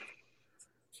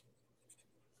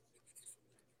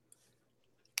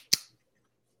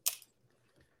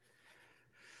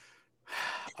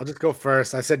 I'll just go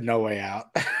first. I said No Way Out.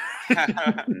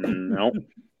 Nope.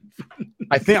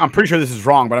 I'm pretty sure this is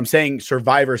wrong, but I'm saying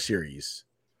Survivor Series.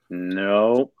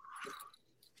 No.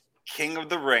 King of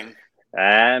the Ring.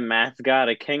 Matt's got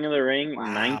a King of the Ring,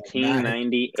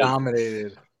 1998.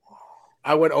 Dominated.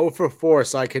 I went 0 for 4,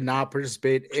 so I could not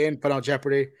participate in Final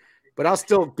Jeopardy, but I'll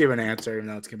still give an answer, even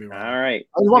though it's going to be wrong. All right.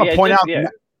 I just want to point out,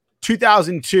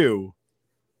 2002,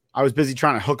 I was busy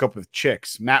trying to hook up with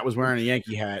chicks. Matt was wearing a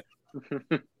Yankee hat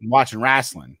and watching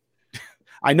wrestling.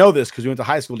 I know this because we went to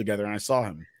high school together, and I saw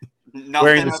him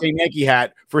wearing the same Yankee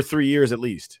hat for 3 years at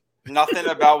least. Nothing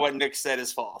about what Nick said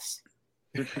is false.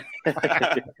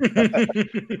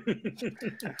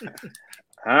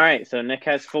 All right, so Nick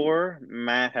has 4,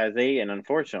 Matt has 8, and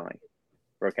unfortunately,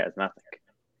 Brooke has nothing.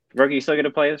 Brooke, you still get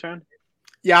to play this round?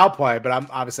 Yeah, I'll play, but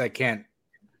I can't.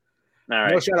 All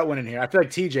right. No shot at winning here. I feel like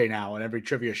TJ now in every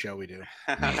trivia show we do.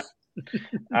 All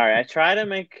right, I try to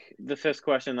make the 5th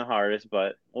question the hardest,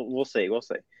 but we'll see. All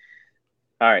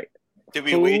right. Did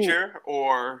we wager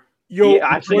or?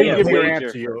 Before you give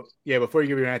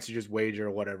your answer, just wager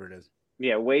or whatever it is.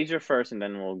 Yeah, wager first, and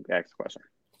then we'll ask the question.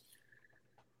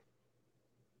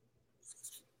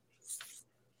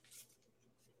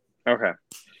 Okay.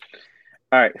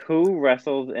 All right. Who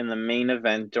wrestled in the main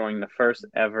event during the first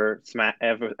ever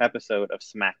episode of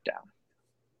SmackDown?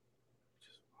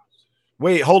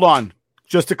 Wait, hold on.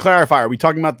 Just to clarify, are we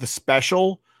talking about the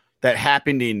special that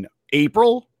happened in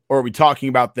April, or are we talking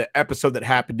about the episode that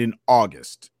happened in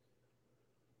August?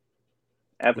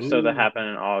 Episode that happened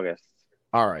in August.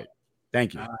 All right.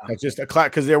 Thank you. That's just a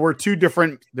because there were two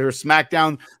different. There was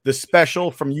SmackDown, the special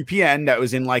from UPN that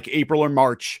was in like April or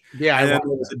March. Yeah, and then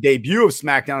there was a debut of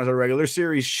SmackDown as a regular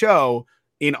series show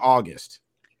in August.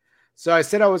 So I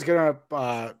said I was gonna,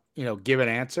 give an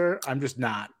answer. I'm just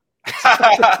not.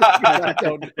 I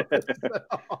don't know.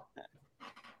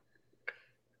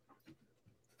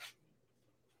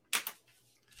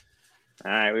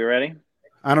 All right, we ready?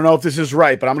 I don't know if this is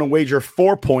right, but I'm going to wager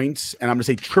 4 points, and I'm going to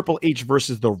say Triple H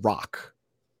versus The Rock.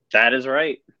 That is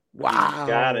right. Wow.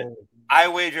 Got it. I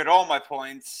wagered all my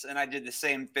points, and I did the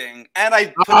same thing. And I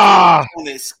put on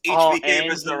this. HBK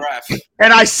was the ref.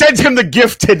 And I sent him the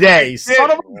gift today.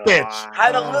 Son of a bitch. I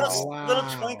had a little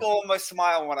twinkle on my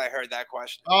smile when I heard that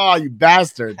question. Oh, you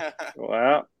bastard.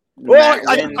 Well,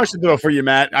 I got a question though for you,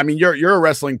 Matt. I mean, you're a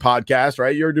wrestling podcast,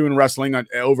 right? You're doing wrestling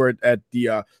over at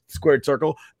the Squared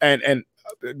Circle, and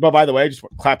but by the way, just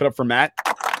clap it up for Matt.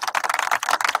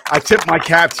 I tip my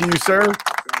cap to you, sir.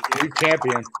 You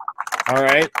champion. All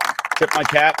right, tip my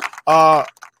cap.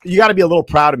 You got to be a little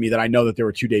proud of me that I know that there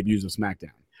were 2 debuts of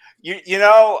SmackDown. You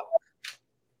know,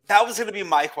 that was going to be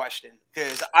my question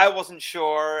because I wasn't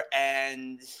sure,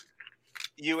 and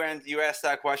you asked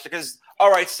that question because all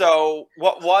right. So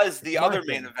what was the other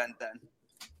main event then?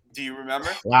 Do you remember?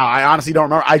 Wow, I honestly don't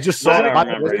remember. I just saw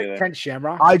Ken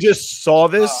Shamrock. I just saw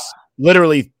this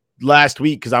literally last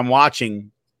week because I'm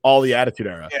watching all the Attitude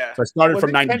Era. Yeah. So I started Was from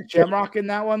it 90. Ken Shamrock in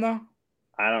that one though?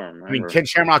 I don't remember. I mean, Ken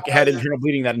Shamrock had internal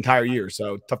bleeding that entire year,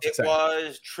 so tough to It say.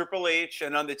 was Triple H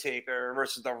and Undertaker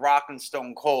versus The Rock and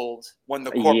Stone Cold when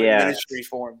the corporate ministry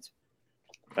formed.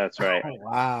 That's right. Oh,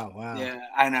 wow. Yeah,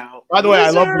 I know. By the way, I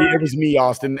love it was me,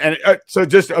 Austin. And so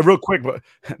just real quick, but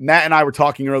Matt and I were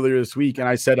talking earlier this week, and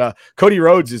I said Cody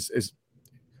Rhodes is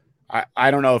I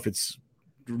don't know if it's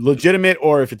legitimate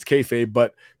or if it's kayfabe,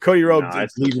 but Cody Rhodes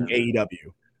is leaving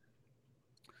AEW.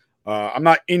 I'm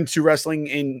not into wrestling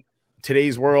in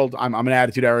today's world. I'm an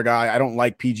Attitude Era guy. I don't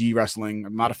like PG wrestling.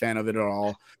 I'm not a fan of it at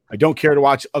all. I don't care to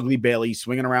watch Ugly Bailey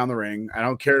swinging around the ring. I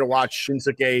don't care to watch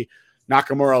Shinsuke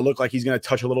Nakamura look like he's going to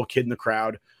touch a little kid in the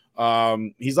crowd.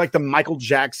 He's like the Michael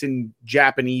Jackson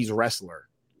Japanese wrestler.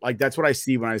 Like that's what I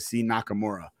see when I see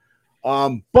Nakamura.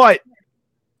 But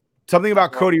something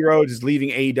about Cody Rhodes is leaving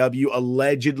AEW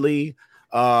allegedly.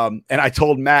 And I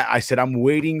told Matt, I said, I'm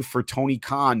waiting for Tony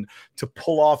Khan to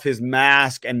pull off his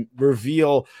mask and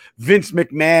reveal Vince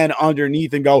McMahon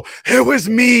underneath and go, it was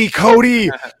me, Cody.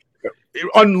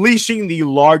 Unleashing the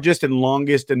largest and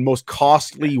longest and most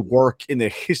costly work in the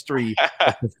history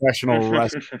of professional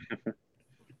wrestling.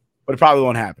 But it probably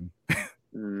won't happen.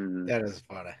 That is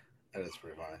funny. That is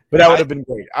pretty funny. But that would have been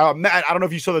great. Matt, I don't know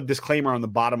if you saw the disclaimer on the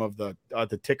bottom of the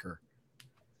ticker.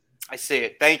 I see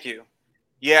it. Thank you.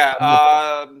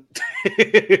 Yeah.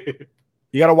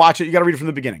 You got to watch it. You got to read it from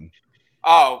the beginning.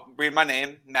 Oh, read my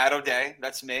name, Matt O'Day.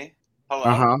 That's me.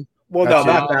 Hello. Well, no,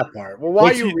 not that part. Well,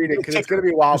 why you read it? Because it's going to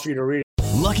be a while for you to read it.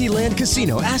 Lucky Land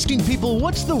Casino asking people,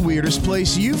 what's the weirdest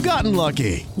place you've gotten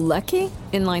lucky? Lucky?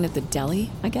 In line at the deli,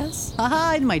 I guess?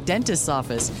 Aha, in my dentist's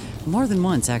office. More than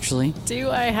once, actually.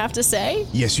 Do I have to say?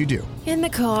 Yes, you do. In the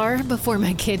car before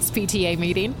my kids' PTA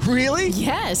meeting. Really?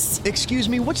 Yes. Excuse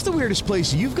me, what's the weirdest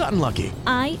place you've gotten lucky?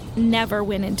 I never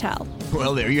win and tell.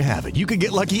 Well, there you have it. You can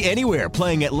get lucky anywhere,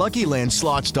 playing at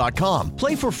LuckyLandSlots.com.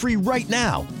 Play for free right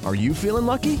now. Are you feeling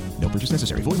lucky? No purchase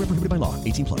necessary. Void where prohibited by law.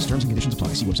 18+. Terms and conditions apply.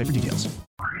 See website for details.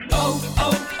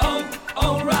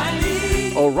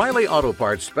 O'Reilly Auto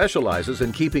Parts specializes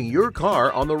in keeping your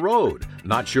car on the road.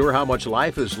 Not sure how much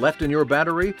life is left in your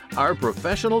battery? Our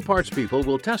professional parts people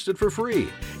will test it for free.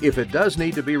 If it does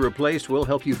need to be replaced, we'll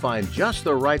help you find just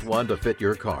the right one to fit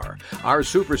your car. Our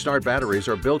Superstart batteries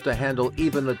are built to handle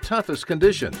even the toughest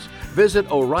conditions.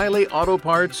 Visit O'Reilly Auto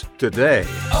Parts today.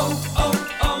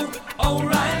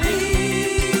 O'Reilly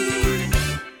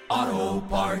Auto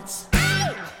Parts.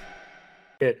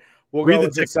 We'll go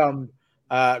into some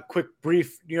quick,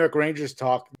 brief New York Rangers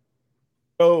talk.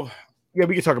 So, yeah,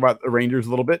 we can talk about the Rangers a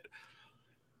little bit.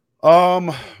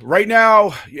 Right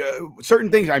now,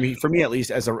 certain things. I mean, for me at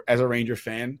least, as a Ranger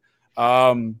fan,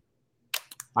 I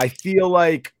feel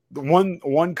like the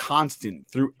one constant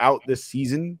throughout this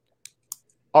season,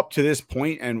 up to this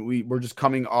point, and we're just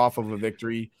coming off of a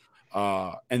victory,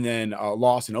 and then a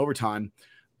loss in overtime,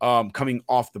 coming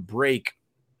off the break.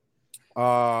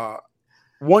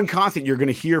 One constant you're going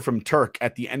to hear from Turk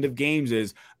at the end of games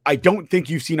is, I don't think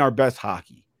you've seen our best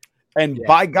hockey. And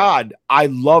by God, I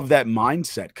love that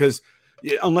mindset, because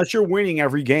unless you're winning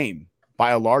every game by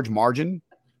a large margin,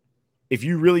 if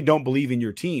you really don't believe in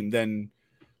your team, then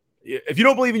if you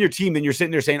don't believe in your team, then you're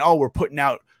sitting there saying, oh, we're putting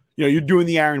out, you're doing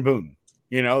the Aaron Boone,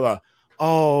 I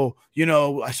saw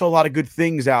a lot of good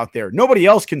things out there. Nobody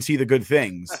else can see the good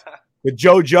things. The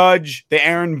Joe Judge, the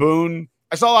Aaron Boone,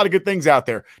 I saw a lot of good things out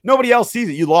there. Nobody else sees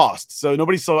it. You lost. So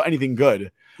nobody saw anything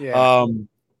good. Yeah.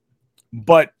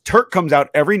 But Turk comes out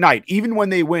every night, even when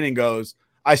they win, and goes,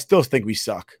 I still think we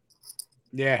suck.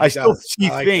 Yeah. I still see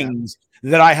things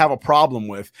that I have a problem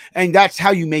with. And that's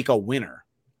how you make a winner.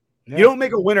 Yeah. You don't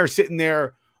make a winner sitting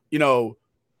there,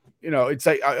 it's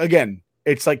like, again,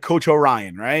 it's like Coach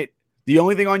Orion, right? The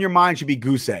only thing on your mind should be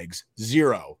goose eggs.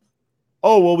 0.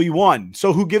 Oh, well, we won.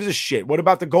 So who gives a shit? What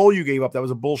about the goal you gave up? That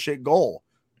was a bullshit goal.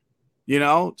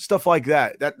 Stuff like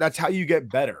that. That's how you get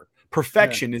better.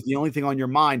 Perfection is the only thing on your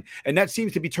mind. And that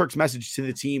seems to be Turk's message to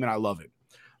the team, and I love it.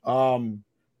 Well,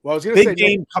 I was going to say,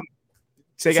 game.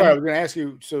 Sorry, I was going to ask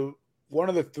you. So one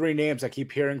of the 3 names I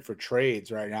keep hearing for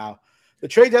trades right now, the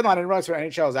trade deadline in runs for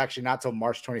NHL is actually not till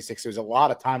March 26th. There's a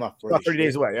lot of time left. About 30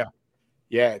 days away. Yeah.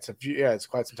 Yeah. It's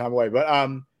quite some time away.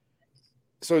 But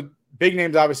so big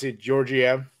names, obviously,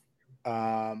 Georgiev,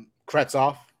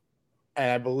 Kretzoff,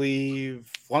 and I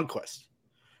believe Lundqvist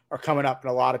are coming up in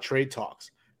a lot of trade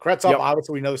talks. Kretzoff,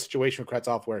 obviously, we know the situation with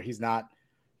Kretzoff where he's not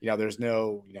There's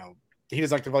no, he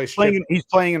doesn't like to really he's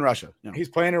playing in Russia. He's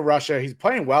playing in Russia. He's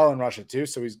playing well in Russia too.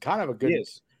 So he's kind of a good,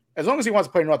 as long as he wants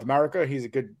to play in North America, he's a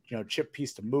good, chip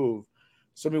piece to move.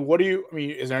 So,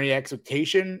 is there any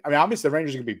expectation? Obviously the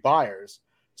Rangers are going to be buyers.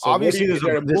 So obviously there's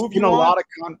been a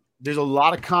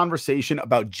lot of conversation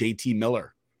about JT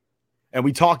Miller. And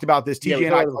we talked about this. TJ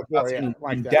and I talked about this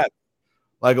in depth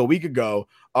like a week ago.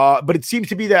 But it seems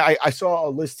to be that I saw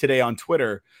a list today on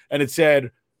Twitter and it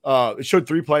said, it showed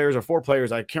 3 players or 4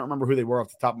 players. I can't remember who they were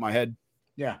off the top of my head.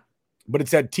 Yeah. But it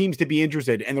said teams to be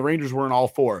interested, and the Rangers were in all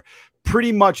 4.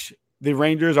 Pretty much the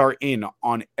Rangers are in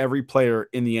on every player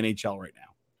in the NHL right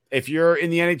now. If you're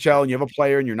in the NHL and you have a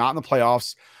player and you're not in the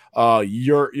playoffs,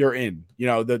 you're in.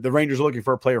 The Rangers are looking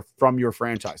for a player from your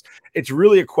franchise. It's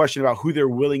really a question about who they're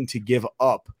willing to give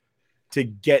up to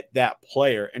get that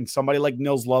player. And somebody like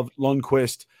Nils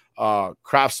Lundqvist,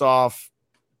 Kravtsov,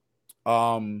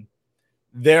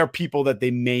 they're people that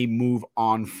they may move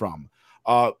on from.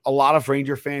 A lot of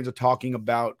Ranger fans are talking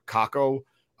about Kakko.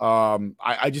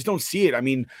 I just don't see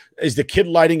it. Is the kid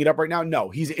lighting it up right now? No,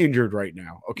 he's injured right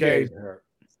now. Okay.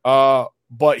 Yeah,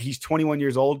 but he's 21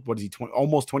 years old. What is he?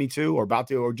 Almost 22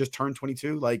 or just turned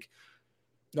 22. Like,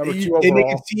 number 2 they overall.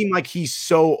 make it seem like he's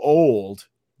so old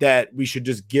that we should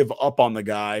just give up on the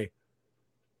guy.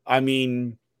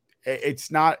 It's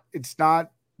not.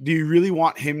 Do you really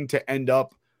want him to end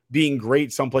up being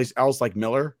great someplace else like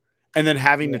Miller and then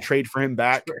having to trade for him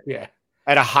back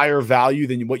at a higher value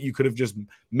than what you could have just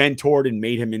mentored and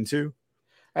made him into?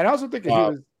 And I also think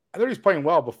I thought he was playing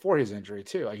well before his injury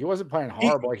too. Like, he wasn't playing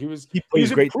horrible. He was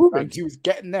great improving. He was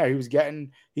getting there.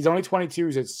 He's only 22.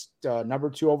 He's number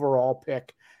 2 overall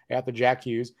pick after Jack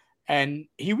Hughes. And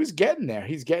he was getting there.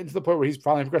 He's getting to the point where he's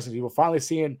finally progressing. We're finally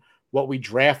seeing what we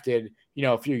drafted,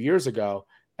 a few years ago.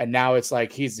 And now it's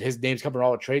like his name's coming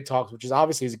all the trade talks, which is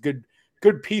obviously a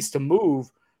good piece to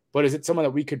move. But is it someone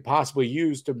that we could possibly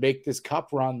use to make this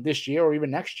cup run this year or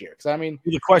even next year? Because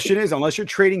the question is, unless you're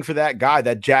trading for that guy,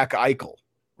 that Jack Eichel,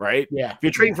 right? Yeah. If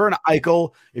you're trading for an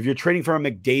Eichel, if you're trading for a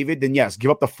McDavid, then yes,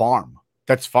 give up the farm.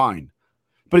 That's fine.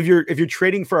 But if you're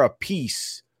trading for a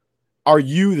piece, are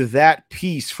you that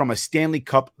piece from a Stanley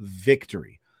Cup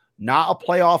victory? Not a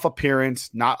playoff appearance,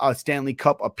 not a Stanley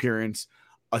Cup appearance,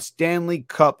 a Stanley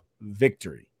Cup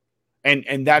victory.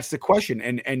 And that's the question.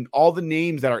 And all the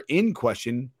names that are in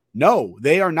question, no,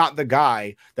 they are not the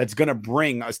guy that's going to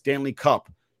bring a Stanley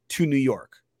Cup to New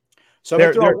York. So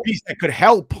they're a piece that could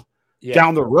help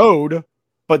down the road,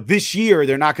 but this year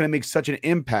they're not going to make such an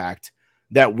impact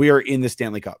that we're in the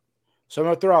Stanley Cup. So I'm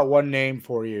going to throw out one name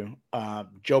for you,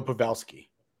 Joe Pavelski.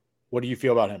 What do you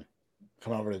feel about him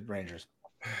coming over to the Rangers?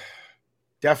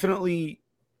 Definitely.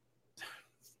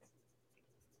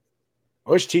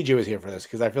 I wish TJ was here for this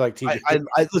because I feel like TJ.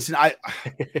 Listen.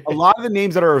 A lot of the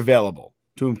names that are available,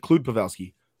 to include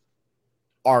Pavelski,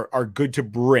 are good to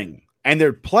bring, and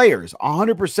they're players.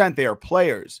 100%, they are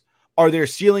players. Are their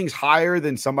ceilings higher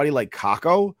than somebody like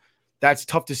Kakko? That's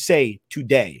tough to say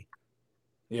today.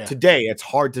 Yeah, today it's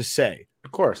hard to say,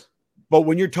 of course. But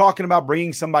when you're talking about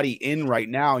bringing somebody in right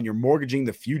now and you're mortgaging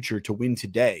the future to win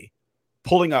today,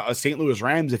 pulling a St. Louis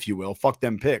Rams, if you will, fuck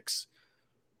them picks,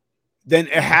 then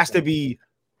it has to be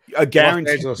a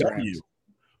guaranteed W.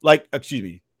 Like, excuse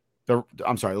me, the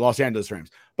Los Angeles Rams.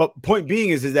 But point being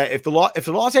is that if the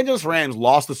Los Angeles Rams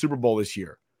lost the Super Bowl this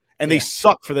year and they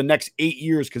suck for the next 8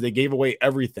 years because they gave away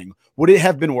everything, would it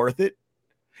have been worth it?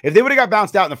 If they would have got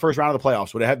bounced out in the first round of the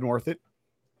playoffs, would it have been worth it?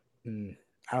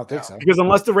 I don't think so. Because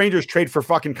unless the Rangers trade for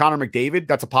fucking Connor McDavid,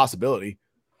 that's a possibility.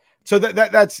 So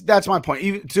that's my point.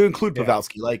 Even to include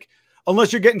Pavelski, like,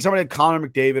 unless you're getting somebody like Connor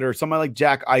McDavid or somebody like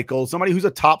Jack Eichel, somebody who's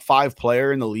a top 5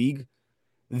 player in the league,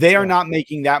 they are not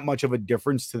making that much of a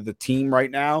difference to the team right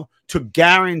now to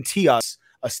guarantee us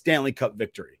a Stanley Cup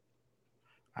victory.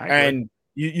 And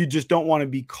you just don't want to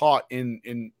be caught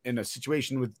in a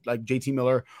situation with like JT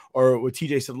Miller or what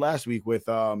TJ said last week with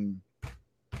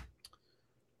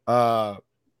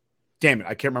damn it,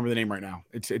 I can't remember the name right now.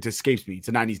 It escapes me. It's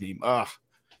a 90s name. I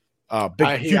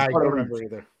don't remember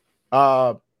either.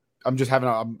 I'm just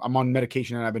I'm on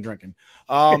medication and I've been drinking.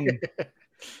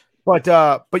 But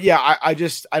yeah, I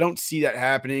don't see that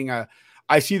happening.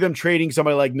 I see them trading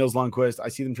somebody like Nils Lundqvist. I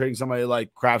see them trading somebody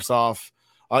like Kravtsov,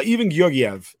 even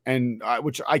Georgiev, and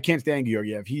which I can't stand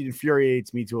Georgiev. He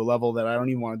infuriates me to a level that I don't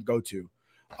even want to go to.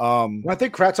 I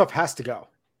think Kravtsov has to go.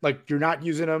 Like, you're not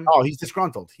using him. Oh, he's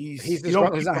disgruntled. He's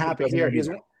disgruntled. He's not happy here. He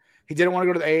didn't want to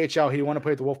go to the AHL. He didn't want to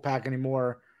play at the Wolfpack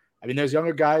anymore. I mean, there's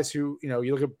younger guys who,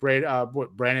 you look at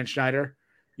Brandon Schneider.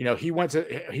 He was in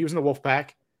the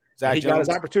Wolfpack. He got his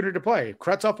opportunity to play.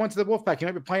 Kravtsov went to the Wolfpack. He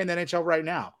might be playing the NHL right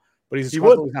now. but he's He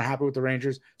would. not happy with the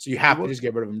Rangers, so you have to just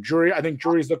get rid of him. Drury, I think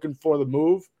Drury's looking for the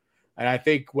move, and I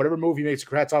think whatever move he makes to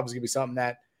Kravtsov is going to be something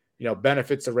that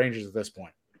benefits the Rangers at this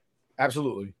point.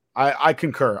 Absolutely, I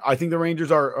concur. I think the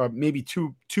Rangers are maybe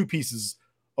two pieces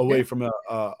away from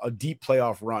a deep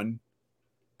playoff run,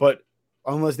 but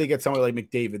unless they get somebody like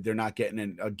McDavid, they're not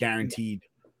getting a guaranteed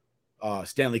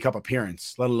Stanley Cup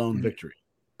appearance, let alone victory.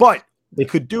 But they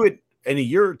could do it in a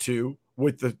year or two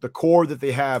with the core that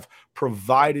they have,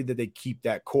 provided that they keep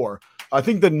that core. I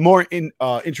think the more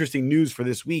interesting news for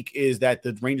this week is that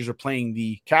the Rangers are playing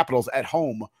the Capitals at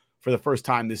home for the first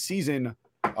time this season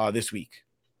this week.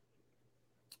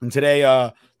 And today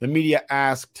the media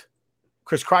asked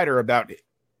Chris Kreider about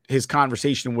his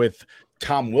conversation with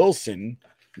Tom Wilson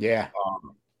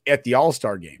at the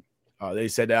All-Star game. They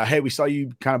said, hey, we saw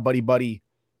you kind of buddy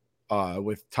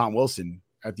with Tom Wilson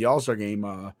at the All-Star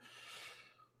game.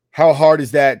 How hard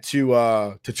is that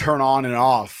to turn on and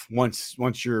off once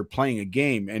you're playing a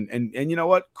game? And you know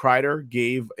what? Kreider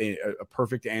gave a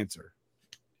perfect answer.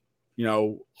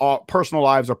 All personal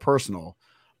lives are personal,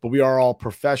 but we are all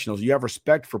professionals. You have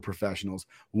respect for professionals.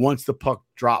 Once the puck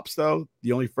drops, though,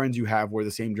 the only friends you have wear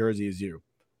the same jersey as you.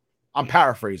 I'm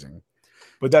paraphrasing,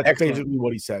 but that's basically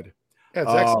what he said. Yeah,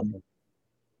 it's excellent.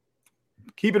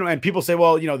 And people say,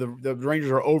 well, the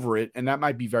Rangers are over it, and that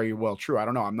might be very well true. I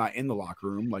don't know. I'm not in the locker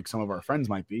room like some of our friends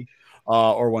might be,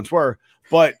 or once were.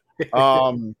 But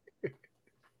Ryan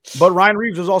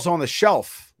Reeves was also on the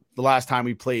shelf the last time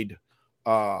we played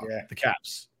the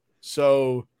Caps.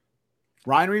 So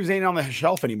Ryan Reeves ain't on the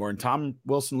shelf anymore, and Tom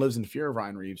Wilson lives in fear of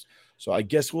Ryan Reeves. So I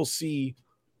guess we'll see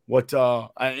what.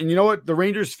 And you know what? The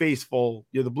Rangers faithful,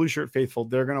 the blue shirt faithful,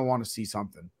 they're gonna want to see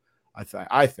something.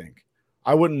 I think.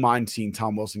 I wouldn't mind seeing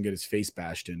Tom Wilson get his face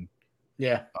bashed in.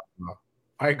 Yeah,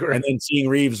 I agree. And then seeing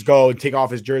Reeves go and take off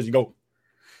his jersey and go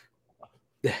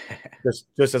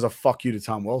just as a fuck you to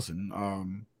Tom Wilson.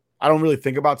 I don't really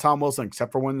think about Tom Wilson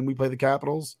except for when we play the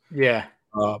Capitals. Yeah.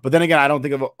 But then again, I don't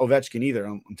think of Ovechkin either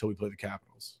until we play the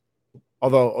Capitals.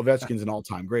 Although Ovechkin's an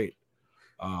all-time great.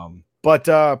 But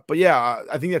yeah,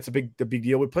 I think that's the big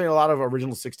deal. We're playing a lot of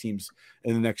original six teams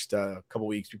in the next couple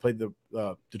weeks. We played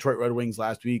the Detroit Red Wings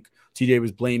last week. TJ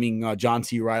was blaming John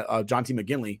T.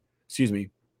 McGinley,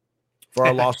 for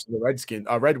our loss to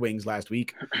the Red Wings last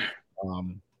week.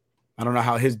 I don't know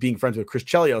how his being friends with Chris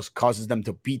Chelios causes them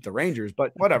to beat the Rangers,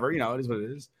 but whatever, it is what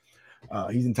it is.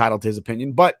 He's entitled to his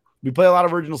opinion. But we play a lot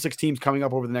of original six teams coming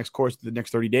up over the next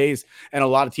 30 days, and a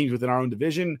lot of teams within our own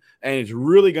division, and it's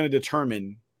really going to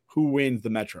determine who wins the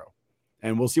Metro.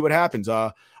 And we'll see what happens.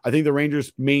 I think the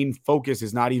Rangers' main focus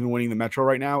is not even winning the Metro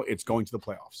right now. It's going to the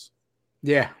playoffs.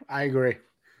 Yeah, I agree.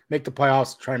 Make the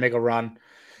playoffs, try to make a run.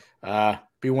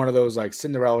 Be one of those like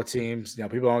Cinderella teams.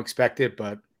 People don't expect it,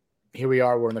 but here we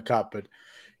are. We're in the cup. But,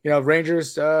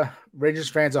 Rangers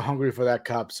fans are hungry for that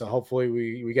cup. So hopefully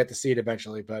we get to see it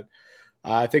eventually. But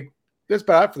I think that's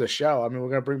about it for the show. I mean, we're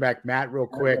going to bring back Matt real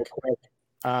quick.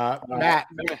 Matt,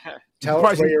 tell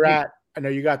us where you're at. I know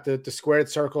you got the squared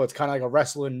circle. It's kind of like a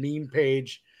wrestling meme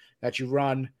page that you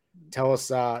run. Tell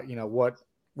us,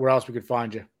 where else we could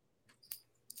find you.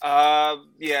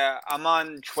 Yeah, I'm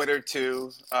on Twitter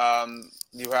too.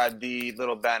 You had the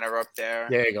little banner up there.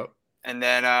 There you go. And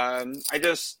then I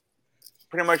just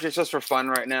pretty much it's just for fun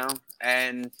right now.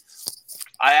 And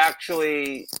I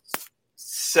actually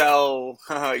sell.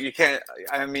 You can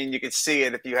see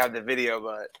it if you have the video,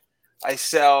 but I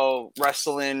sell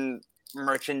wrestling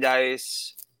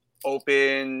merchandise,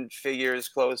 open figures,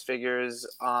 closed figures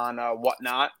on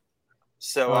Whatnot.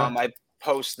 So I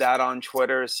post that on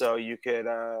Twitter, so you could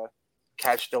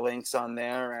catch the links on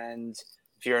there. And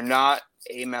if you're not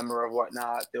a member of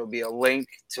Whatnot, there'll be a link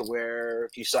to where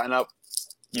if you sign up,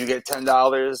 you get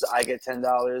 $10, I get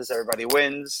 $10, everybody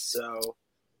wins. So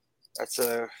that's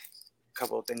a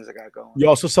couple of things I got going. You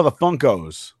also sell the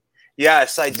Funkos.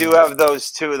 Yes, I do have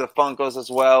those too, the Funkos as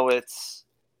well. It's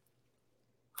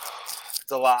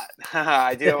a lot.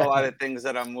 I do have a lot of things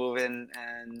that I'm moving,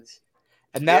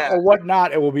 and that or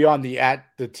Whatnot, it will be on at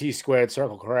the T squared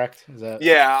circle, correct?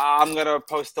 Yeah, I'm gonna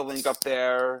post the link up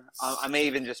there. I may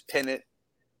even just pin it.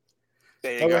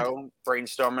 There you go.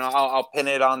 Brainstorming. I'll pin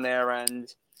it on there,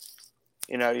 and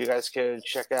you guys can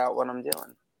check out what I'm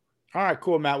doing. All right,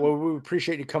 cool, Matt. Well, we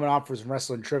appreciate you coming on for some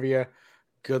wrestling trivia.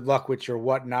 Good luck with your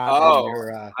Whatnot.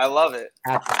 I love it.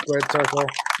 At the squared circle.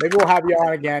 Maybe we'll have you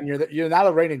on again. You're now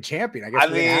the reigning champion. I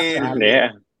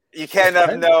guess. You can't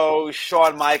have no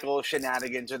Shawn Michaels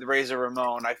shenanigans with Razor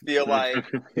Ramon. I feel like,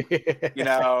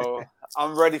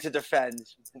 I'm ready to defend.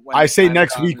 I say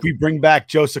next week we bring back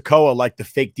Joe Sikoa like the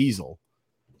fake Diesel,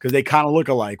 because they kind of look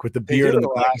alike with the beard and the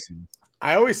glasses.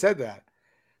 I always said that.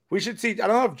 We should see. I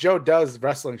don't know if Joe does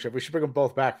wrestling trivia. We should bring them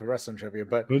both back for wrestling trivia.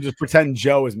 But we'll just pretend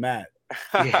Joe is Matt.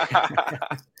 Yeah.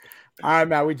 All right,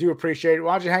 Matt. We do appreciate it.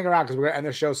 Why don't you hang around because we're gonna end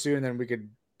the show soon, and then we could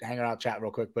hang around, chat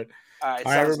real quick. But all right,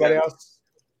 everybody else.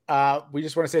 We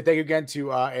just want to say thank you again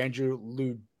to Andrew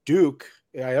Leduc.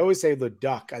 I always say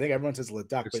Leduc. I think everyone says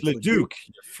Leduc. It's Leduc.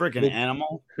 Freaking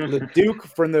animal. Leduc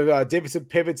from the Davidson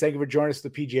Pivots. Thank you for joining us for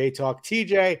the PGA Talk.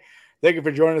 TJ, thank you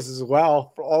for joining us as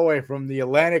well, all the way from the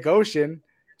Atlantic Ocean.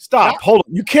 Stop. Hold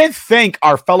on. You can't thank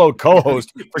our fellow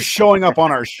co-host for showing up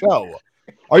on our show.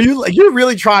 You're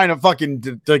really trying to fucking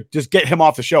to just get him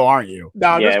off the show, aren't you?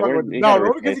 No,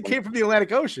 because he came from the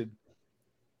Atlantic Ocean.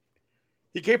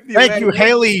 He came from the Thank you,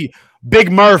 Haley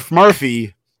Big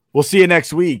Murphy. We'll see you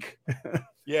next week.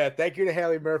 Yeah, thank you to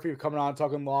Haley Murphy for coming on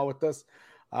talking law with us.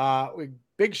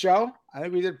 Big show. I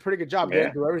think we did a pretty good job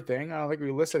getting through everything. I don't think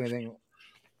we listed anything. All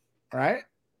right.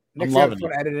 Next time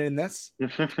we're editing in this.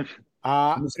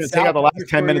 I'm just going to take out the last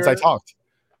 10 minutes I talked.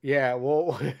 Yeah,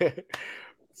 well,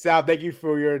 Sal, thank you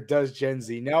for your Does Gen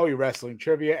Z Know, your wrestling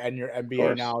trivia, and your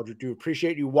NBA knowledge. We do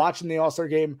appreciate you watching the All-Star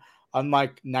game,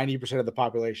 unlike 90% of the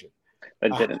population. I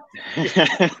didn't.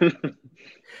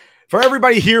 For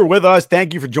everybody here with us,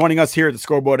 thank you for joining us here at the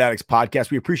Scoreboard Addicts podcast.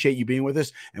 We appreciate you being with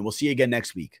us, and we'll see you again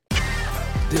next week.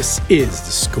 This is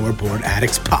the Scoreboard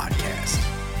Addicts podcast.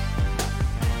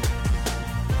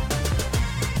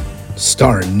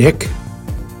 Starring Nick,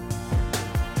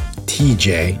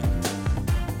 TJ,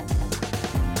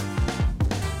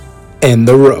 and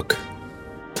The Rook.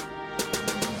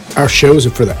 Our shows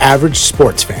are for the average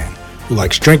sports fan who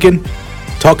likes drinking,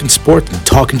 talking sports, and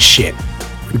talking shit.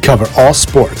 We cover all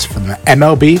sports from the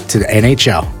MLB to the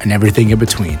NHL and everything in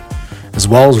between, as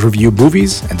well as review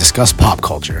movies and discuss pop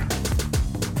culture.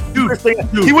 Dude,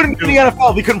 he wouldn't be in the NFL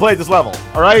if he couldn't play at this level.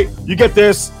 All right? You get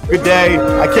this. Good day.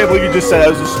 I can't believe you just said that.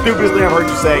 It was the stupidest thing I've heard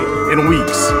you say in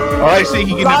weeks. All right? Say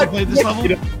he can never play at this level?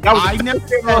 That was I never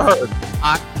heard.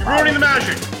 You're ruining the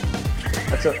magic.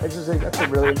 That's a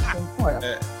really interesting point.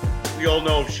 We all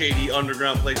know of shady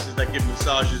underground places that give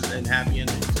massages and happy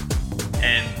endings.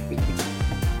 And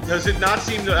does it not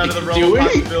seem out of the realm of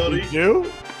possibility?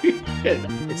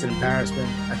 It's an embarrassment.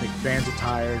 I think fans are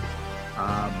tired.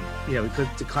 Because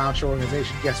it's a clown show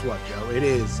organization. Guess what, Joe? It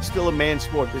is still a man's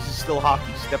sport. This is still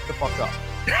hockey. Step the fuck up.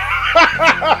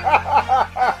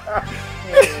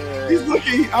 He's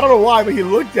looking. I don't know why, but he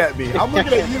looked at me. I'm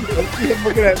looking at you. He's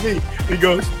looking at me. He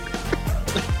goes.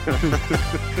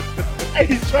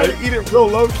 He's trying to eat it real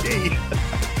low key.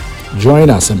 Join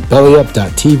us on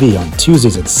BellyUp.tv on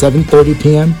Tuesdays at 7:30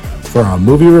 p.m. for our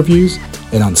movie reviews,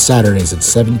 and on Saturdays at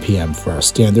 7 p.m. for our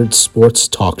standard sports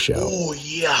talk show. Oh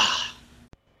yeah.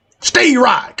 Stay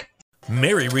rock.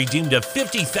 Mary redeemed a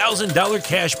 $50,000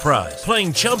 cash prize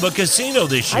playing Chumba Casino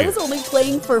this year. I was only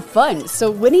playing for fun, so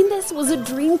winning this was a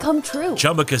dream come true.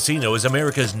 Chumba Casino is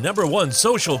America's #1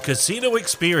 social casino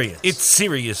experience. It's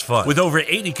serious fun. With over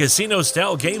 80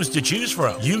 casino-style games to choose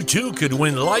from, you too could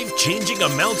win life-changing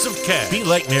amounts of cash. Be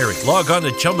like Mary. Log on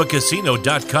to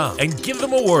ChumbaCasino.com and give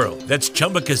them a whirl. That's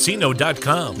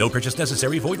ChumbaCasino.com. No purchase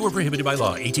necessary. Void where prohibited by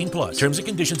law. 18+. Terms and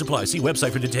conditions apply. See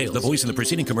website for details. The voice in the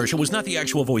preceding commercial was not the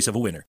actual voice of a winner.